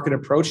in the market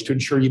approach to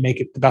ensure you make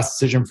it the best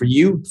decision for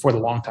you for the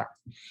long term.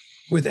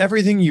 With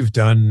everything you've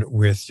done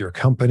with your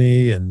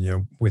company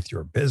and with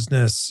your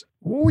business,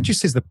 what would you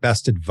say is the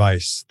best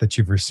advice that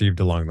you've received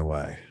along the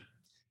way?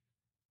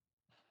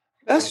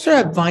 Best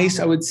advice,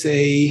 I would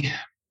say,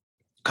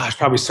 gosh,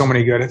 probably so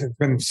many good. I've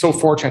been so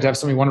fortunate to have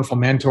so many wonderful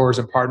mentors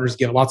and partners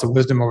give lots of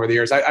wisdom over the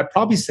years. I'd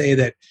probably say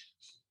that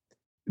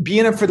be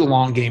in it for the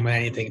long game with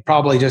anything.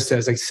 Probably just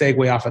as a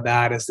segue off of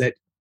that is that,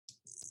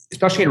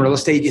 especially in real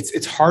estate,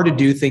 it's hard to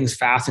do things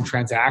fast and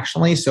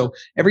transactionally. So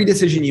every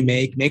decision you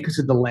make it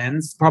through the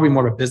lens, probably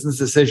more of a business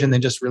decision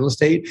than just real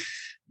estate,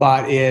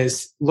 but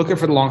is looking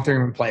for the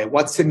long-term play.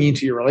 What's it mean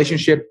to your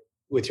relationship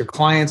with your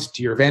clients,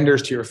 to your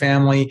vendors, to your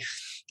family?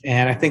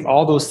 And I think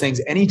all those things,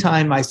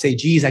 anytime I say,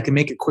 geez, I can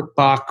make a quick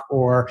buck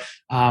or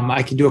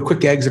I can do a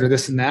quick exit or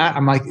this and that,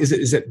 I'm like,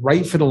 is it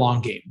right for the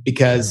long game?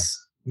 Because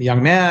I'm a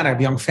young man, I have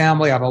a young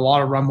family, I have a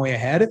lot of runway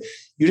ahead.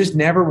 You just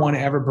never want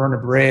to ever burn a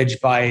bridge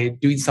by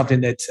doing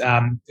something that's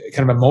kind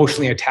of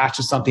emotionally attached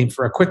to something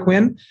for a quick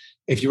win.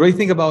 If you really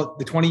think about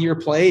the 20-year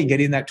play and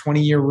getting that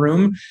 20-year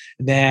room,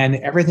 then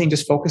everything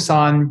just focus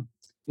on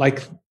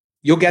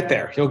you'll get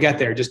there. You'll get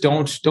there. Just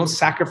don't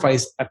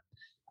sacrifice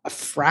a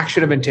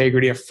fraction of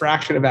integrity, a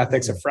fraction of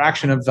ethics, a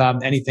fraction of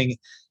anything,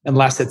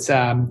 unless it's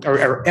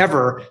or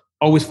ever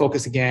always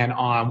focus again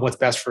on what's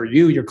best for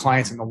you, your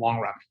clients in the long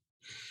run.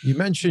 You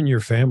mentioned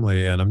your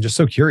family, and I'm just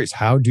so curious,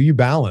 how do you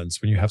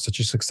balance when you have such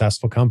a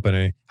successful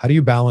company? How do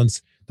you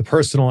balance the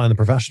personal and the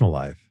professional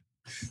life?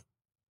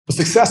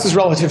 Success is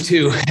relative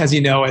too, as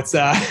you know. It's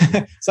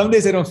some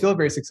days I don't feel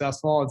very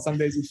successful, and some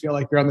days you feel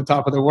like you're on the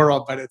top of the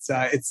world. But it's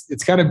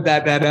kind of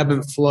that ebb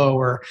and flow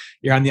where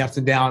you're on the ups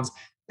and downs.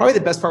 Probably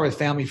the best part with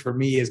family for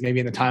me is maybe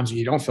in the times when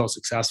you don't feel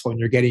successful and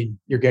you're getting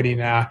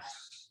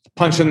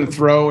punched in the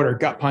throat or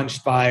gut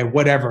punched by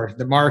whatever,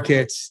 the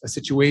market, a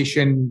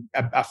situation,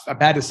 a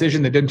bad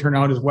decision that didn't turn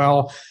out as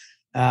well,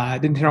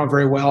 didn't turn out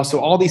very well. So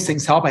all these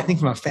things help. I think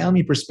from a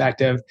family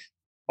perspective,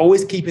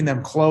 always keeping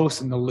them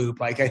close in the loop.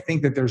 Like I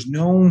think that there's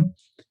no,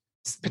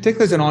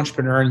 particularly as an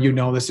entrepreneur, and you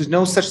know this, there's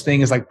no such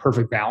thing as like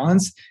perfect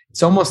balance.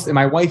 It's almost, and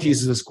my wife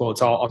uses this quote,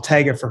 so I'll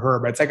tag it for her,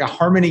 but it's like a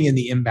harmony in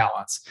the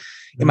imbalance.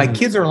 And my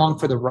kids are along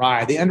for the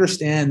ride. They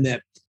understand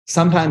that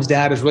sometimes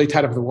dad is really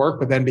tied up with work,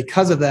 but then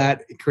because of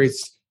that, it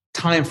creates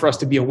time for us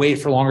to be away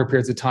for longer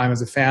periods of time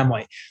as a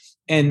family.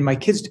 And my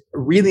kids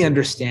really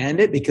understand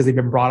it because they've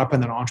been brought up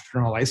in an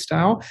entrepreneurial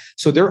lifestyle.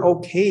 So they're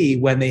okay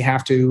when they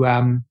have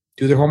to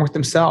do their homework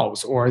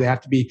themselves, or they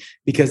have to be,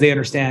 because they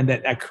understand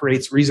that that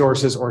creates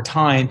resources or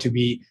time to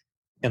be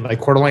in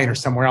like Coeur d'Alene or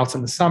somewhere else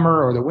in the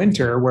summer or the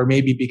winter, where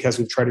maybe because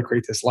we've tried to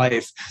create this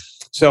life.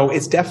 So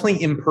it's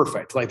definitely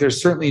imperfect. Like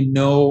there's certainly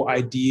no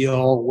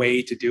ideal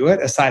way to do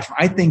it aside from,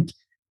 I think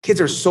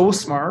kids are so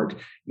smart.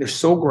 They're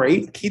so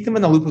great. Keep them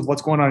in the loop of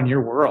what's going on in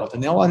your world,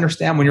 and they'll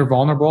understand when you're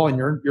vulnerable and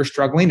you're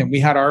struggling. And we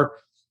had our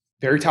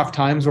very tough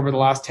times over the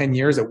last 10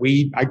 years that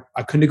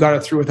I couldn't have got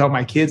it through without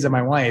my kids and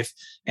my wife.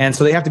 And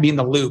so they have to be in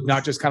the loop,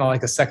 not just kind of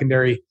like a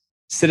secondary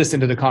citizen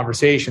to the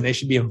conversation. They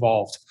should be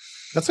involved.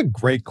 That's a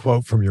great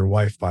quote from your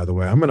wife, by the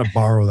way. I'm going to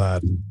borrow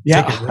that and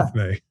take it with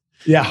me.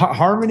 Yeah.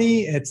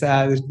 Harmony. It's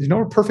there's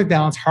no perfect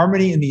balance,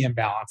 harmony in the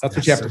imbalance. That's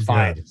what you have to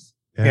find. Good.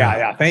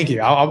 Yeah. Thank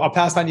you. I'll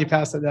pass on. You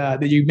pass it.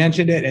 That you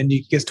mentioned it, and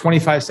you get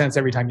 25 cents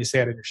every time you say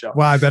it in your show.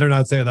 Well, I better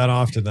not say it that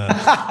often then.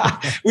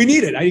 We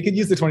need it. You could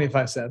use the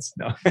 25 cents.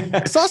 No.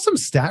 I saw some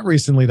stat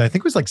recently that I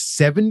think it was like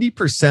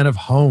 70% of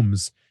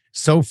homes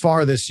so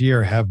far this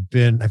year have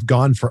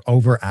gone for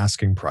over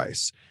asking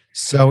price.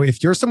 So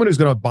if you're someone who's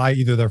going to buy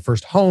either their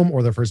first home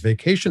or their first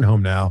vacation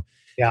home now,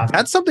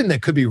 that's something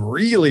that could be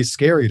really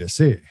scary to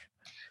see.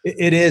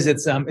 It is.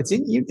 It's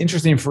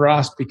interesting for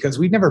us because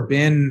we've never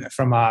been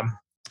from a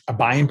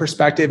buying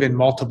perspective in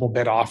multiple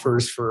bid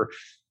offers for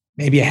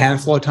maybe a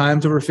handful of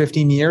times over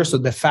 15 years. So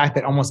the fact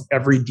that almost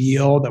every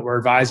deal that we're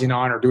advising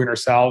on or doing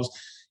ourselves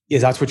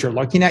is that's what you're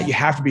looking at, you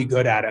have to be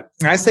good at it.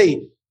 And I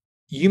say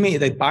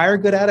the buyer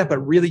good at it, but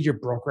really your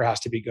broker has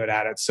to be good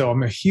at it. So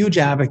I'm a huge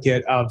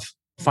advocate of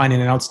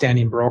finding an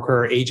outstanding broker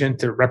or agent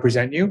to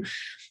represent you.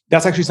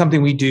 That's actually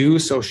something we do.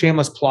 So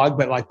shameless plug,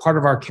 but like part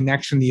of our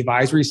connection, the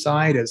advisory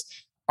side is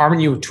arming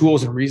you with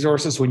tools and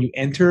resources. When you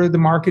enter the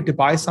market to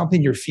buy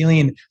something, you're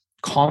feeling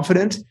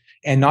confident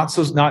and not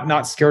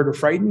scared or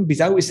frightened.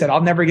 Because I always said,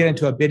 I'll never get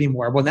into a bidding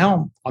war. Well,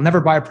 now I'll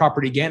never buy a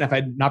property again if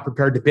I'm not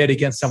prepared to bid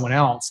against someone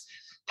else.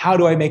 How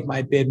do I make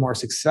my bid more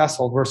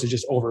successful versus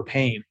just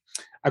overpaying?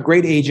 A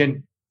great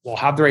agent will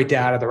have the right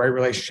data, the right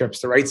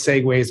relationships, the right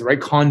segues, the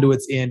right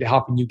conduits into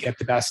helping you get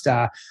the best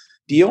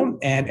deal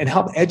and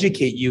help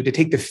educate you to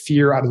take the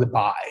fear out of the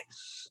buy.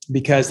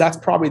 Because that's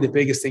probably the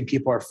biggest thing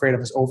people are afraid of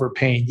is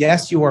overpaying.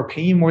 Yes, you are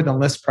paying more than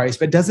list price,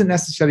 but it doesn't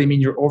necessarily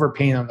mean you're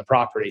overpaying on the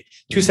property.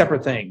 Two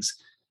separate things.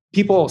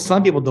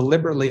 Some people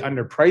deliberately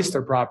underprice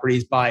their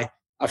properties by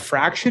a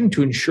fraction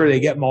to ensure they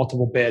get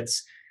multiple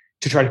bids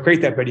to try to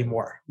create that bidding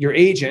war. Your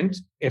agent,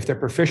 if they're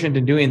proficient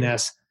in doing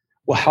this,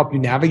 will help you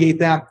navigate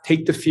that,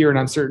 take the fear and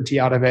uncertainty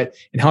out of it,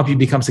 and help you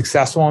become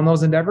successful on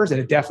those endeavors. And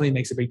it definitely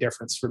makes a big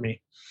difference for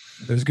me.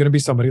 There's going to be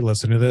somebody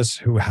listening to this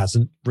who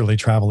hasn't really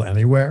traveled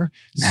anywhere.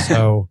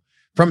 So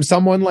from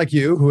someone like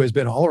you who has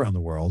been all around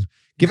the world,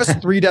 give us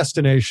 3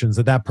 destinations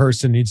that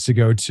person needs to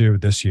go to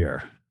this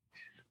year.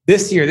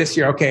 This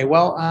year. Okay.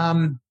 Well,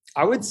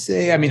 I would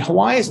say,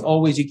 Hawaii is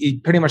always,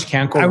 you pretty much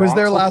can't go wrong. I was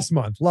there last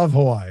month. Love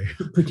Hawaii.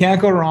 You can't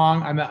go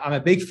wrong. I'm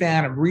a big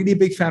fan. I'm really a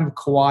big fan of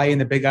Kauai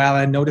and the Big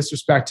Island. No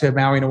disrespect to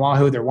Maui and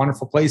Oahu. They're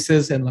wonderful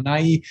places, and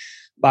Lanai.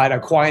 But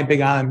Kauai and Big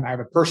Island, I have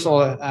a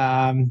personal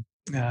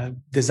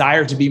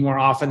desire to be more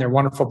often. They're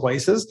wonderful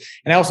places.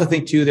 And I also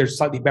think too, there's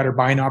slightly better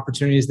buying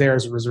opportunities there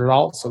as a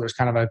result. So there's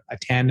kind of a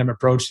tandem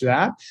approach to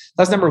that.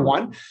 That's number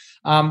one.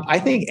 I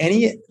think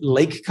any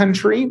lake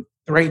country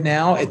right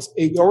now, it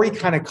already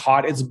kind of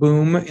caught its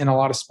boom in a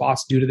lot of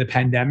spots due to the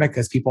pandemic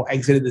as people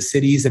exited the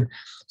cities. And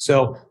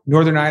so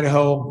Northern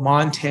Idaho,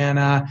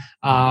 Montana,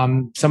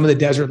 some of the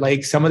desert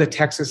lakes, some of the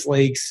Texas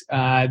lakes,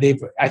 I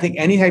think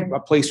any type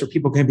of place where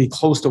people can be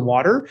close to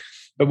water,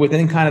 but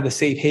within kind of the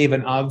safe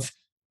haven of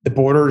the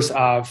borders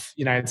of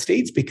the United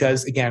States,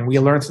 because again, we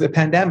learned through the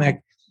pandemic,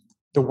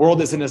 the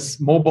world isn't as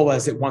mobile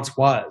as it once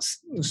was.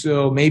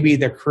 So maybe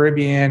the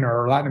Caribbean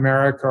or Latin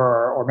America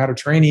or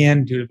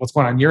Mediterranean, due to what's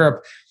going on in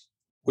Europe,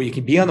 where you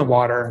can be on the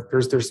water,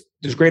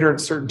 there's greater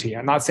uncertainty.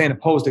 I'm not saying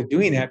opposed to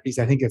doing it because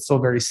I think it's still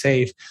very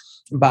safe,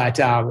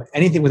 but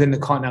anything within the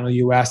continental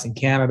US and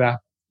Canada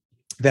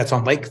that's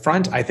on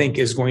lakefront, I think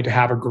is going to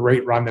have a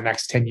great run the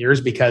next 10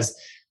 years because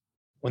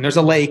when there's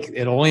a lake,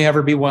 it'll only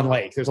ever be one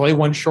lake. There's only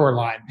one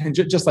shoreline, and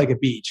just like a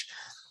beach.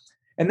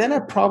 And then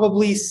I'd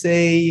probably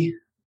say,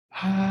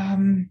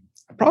 I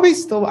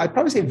I'd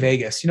probably say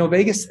Vegas.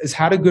 Vegas has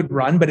had a good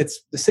run, but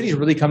the city's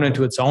really coming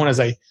into its own as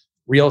a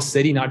real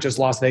city, not just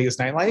Las Vegas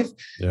nightlife.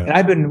 Yeah.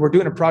 And we're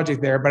doing a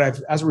project there,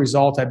 but as a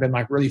result, I've been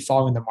like really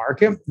following the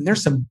market. And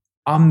there's some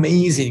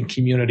amazing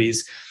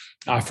communities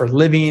for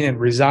living and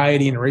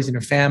residing and raising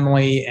a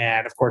family.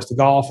 And of course, the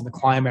golf and the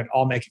climate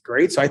all make it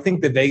great. So I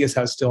think that Vegas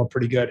has still a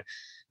pretty good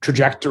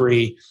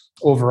trajectory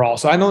overall.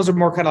 So I know those are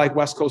more kind of like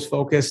West Coast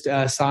focused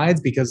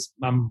sides because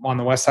I'm on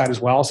the West side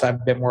as well. So I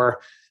have a bit more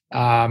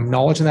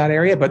knowledge in that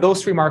area. But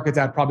those three markets,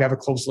 I'd probably have a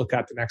close look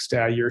at the next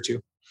year or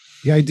two.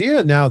 The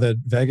idea now that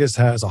Vegas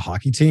has a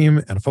hockey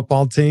team and a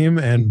football team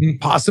and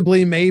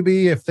possibly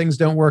maybe if things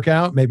don't work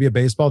out, maybe a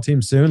baseball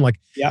team soon.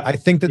 I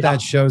think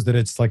that shows that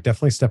it's like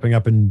definitely stepping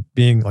up and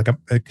being like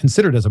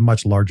considered as a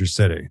much larger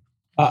city.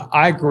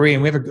 I agree.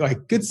 And we have a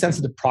good sense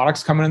of the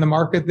products coming in the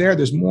market there.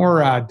 There's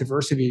more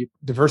diversity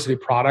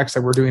products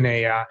that we're doing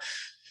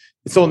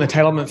it's still in the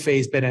entitlement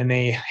phase, but in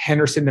a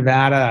Henderson,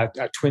 Nevada,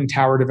 a twin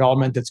tower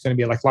development that's going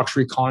to be like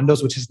luxury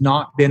condos, which has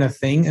not been a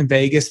thing in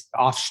Vegas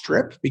off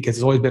strip because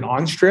it's always been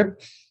on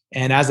strip.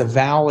 And as a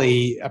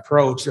valley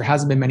approach, there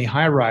hasn't been many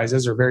high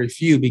rises or very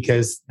few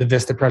because the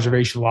vista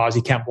preservation laws,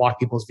 you can't block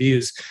people's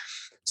views.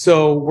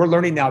 So we're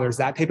learning now there's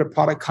that type of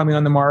product coming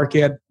on the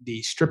market.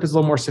 The strip is a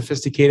little more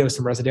sophisticated with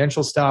some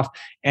residential stuff.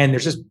 And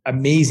there's just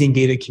amazing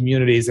gated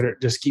communities that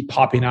just keep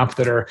popping up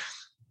that are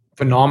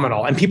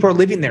phenomenal. And people are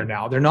living there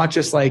now. They're not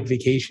just like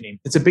vacationing.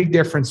 It's a big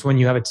difference when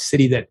you have a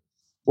city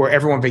where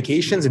everyone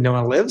vacations and no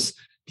one lives.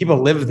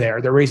 People live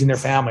there. They're raising their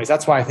families.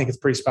 That's why I think it's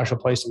a pretty special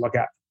place to look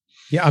at.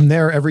 Yeah, I'm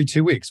there every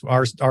 2 weeks.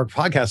 Our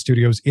podcast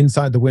studio is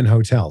inside the Wynn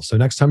Hotel. So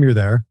next time you're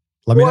there,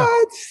 let me know.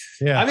 What?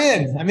 Yeah.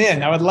 I'm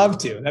in. I would love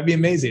to. That'd be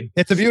amazing.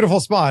 It's a beautiful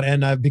spot.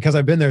 And because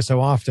I've been there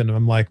so often,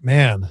 I'm like,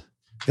 man,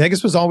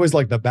 Vegas was always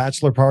like the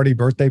bachelor party,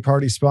 birthday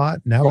party spot.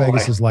 Now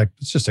Vegas is like,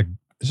 it's just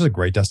a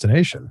great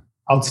destination.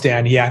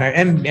 Outstanding. Yeah.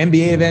 And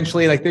MBA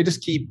eventually, like they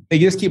just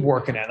keep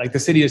working it. Like the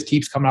city just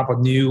keeps coming up with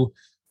new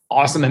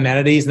awesome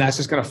amenities. And that's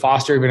just going to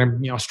foster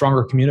even a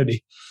stronger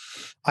community.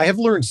 I have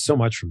learned so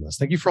much from this.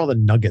 Thank you for all the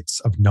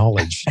nuggets of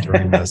knowledge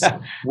during this.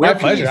 My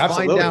pleasure.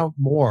 Absolutely. Find out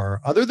more?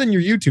 Other than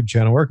your YouTube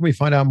channel, where can we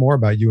find out more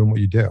about you and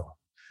what you do?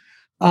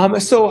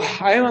 So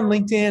I am on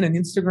LinkedIn and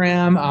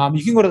Instagram.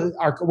 You can go to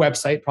our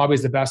website, probably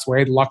is the best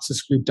way,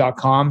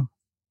 luxusgroup.com,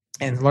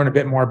 and learn a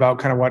bit more about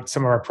kind of what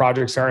some of our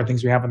projects are and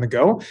things we have on the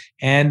go.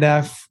 And,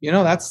 that's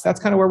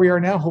kind of where we are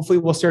now. Hopefully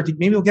we'll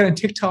maybe we'll get on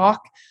TikTok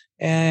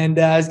and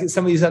get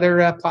some of these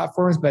other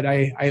platforms, but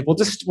we'll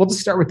just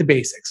start with the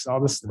basics.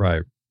 I'll just,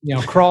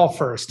 crawl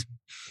first.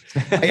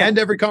 I end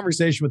every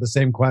conversation with the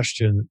same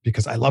question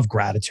because I love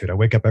gratitude. I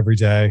wake up every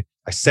day.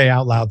 I say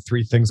out loud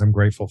 3 things I'm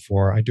grateful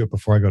for. I do it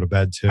before I go to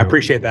bed too. I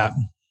appreciate that.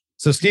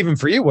 So Stephen,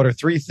 for you, what are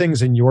 3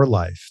 things in your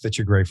life that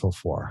you're grateful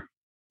for?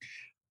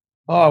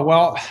 Oh,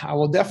 well, I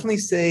will definitely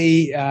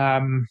say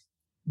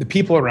the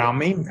people around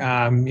me.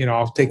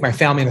 I'll take my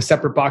family in a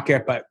separate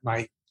bucket, but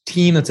my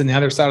team that's on the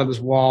other side of this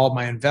wall,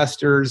 my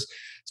investors,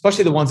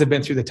 especially the ones that have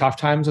been through the tough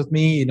times with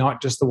me,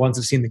 not just the ones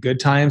that have seen the good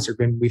times.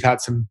 We've had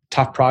some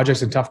tough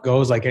projects and tough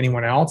goes like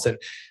anyone else.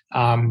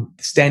 And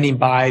standing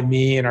by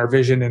me and our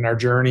vision and our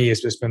journey has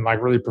just been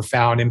like really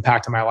profound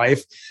impact on my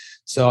life.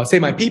 So I'd say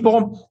my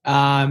people,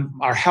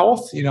 our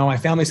health, my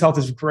family's health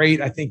is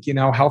great. I think,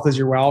 health is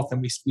your wealth,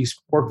 and we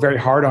work very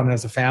hard on it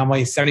as a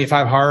family,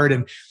 75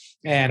 hard,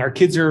 and our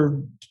kids are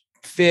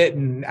fit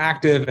and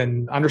active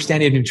and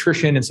understanding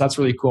nutrition. And so that's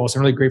really cool. So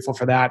I'm really grateful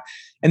for that.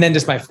 And then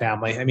just my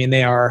family. I mean,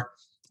 they are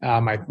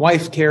my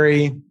wife,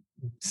 Carrie,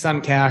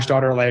 son, Cash,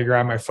 daughter,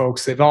 Allegra, my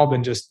folks. They've all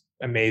been just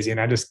amazing.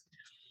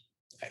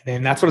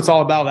 And that's what it's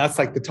all about. That's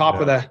like the top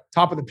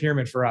of the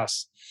pyramid for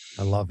us.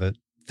 I love it.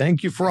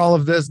 Thank you for all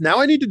of this. Now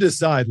I need to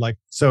decide,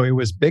 so it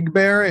was Big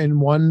Bear in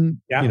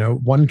one,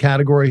 one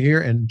category here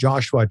and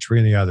Joshua Tree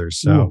in the others.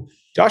 So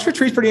Joshua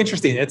Tree is pretty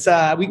interesting. It's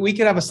we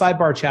could have a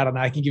sidebar chat on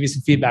that. I can give you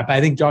some feedback, but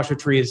I think Joshua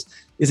Tree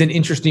is an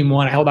interesting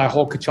one. I held that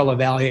whole Coachella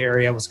Valley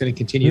area was going to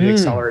continue to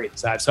accelerate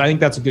that. So I think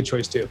that's a good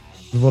choice too.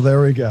 Well,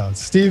 there we go.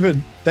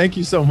 Stephen, thank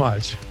you so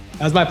much.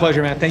 That was my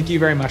pleasure, man. Thank you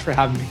very much for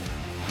having me.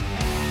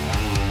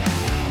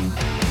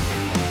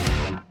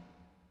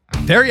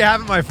 There you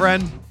have it, my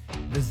friend.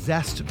 The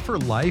zest for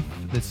life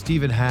that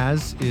Stephen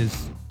has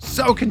is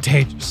so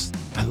contagious.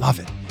 I love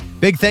it.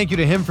 Big thank you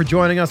to him for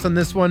joining us on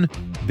this one.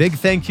 Big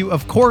thank you,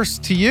 of course,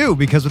 to you,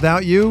 because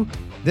without you,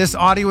 this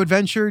audio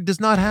adventure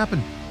does not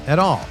happen at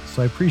all.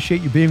 So I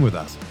appreciate you being with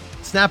us.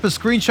 Snap a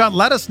screenshot,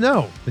 let us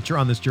know that you're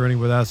on this journey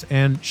with us,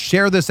 and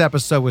share this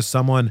episode with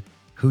someone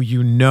who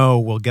you know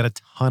will get a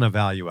ton of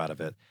value out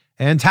of it.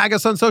 And tag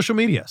us on social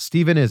media.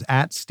 Stephen is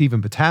at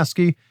Stephen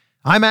Petasky.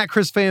 I'm at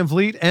Chris Van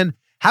Vliet. And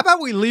how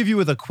about we leave you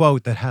with a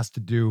quote that has to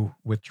do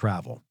with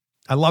travel?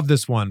 I love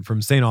this one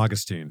from St.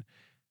 Augustine.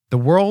 The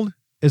world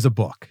is a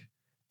book,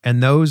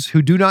 and those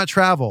who do not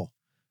travel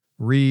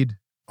read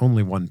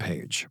only one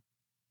page.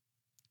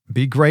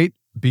 Be great,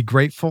 be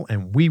grateful,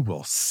 and we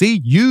will see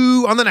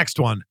you on the next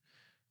one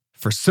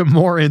for some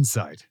more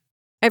insight.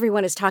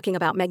 Everyone is talking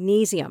about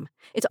magnesium.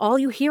 It's all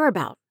you hear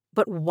about.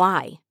 But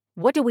why?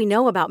 What do we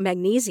know about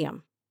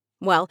magnesium?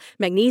 Well,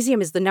 magnesium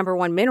is the number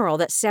one mineral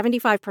that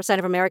 75%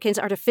 of Americans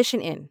are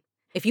deficient in.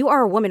 If you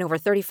are a woman over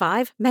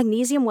 35,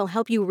 magnesium will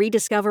help you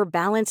rediscover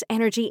balance,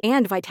 energy,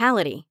 and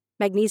vitality.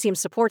 Magnesium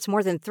supports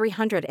more than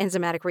 300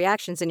 enzymatic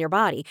reactions in your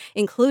body,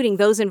 including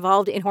those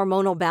involved in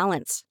hormonal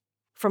balance.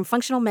 From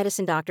functional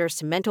medicine doctors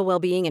to mental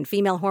well-being and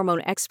female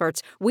hormone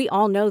experts, we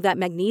all know that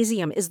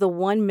magnesium is the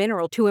one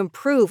mineral to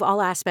improve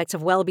all aspects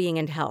of well-being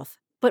and health.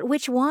 But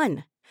which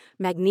one?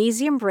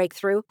 Magnesium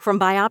Breakthrough from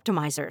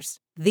Bioptimizers,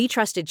 the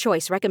trusted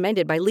choice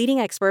recommended by leading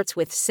experts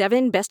with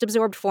 7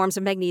 best-absorbed forms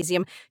of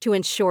magnesium to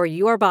ensure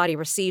your body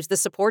receives the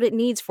support it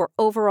needs for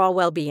overall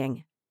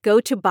well-being.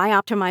 Go to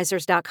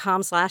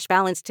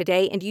bioptimizers.com/balance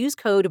today and use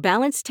code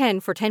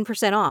BALANCE10 for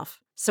 10% off.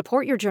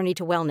 Support your journey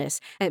to wellness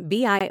at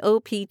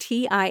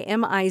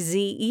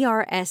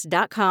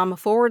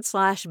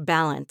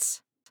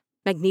bioptimizers.com/balance.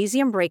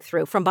 Magnesium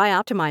Breakthrough from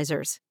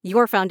Bioptimizers,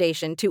 your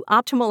foundation to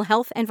optimal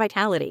health and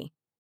vitality.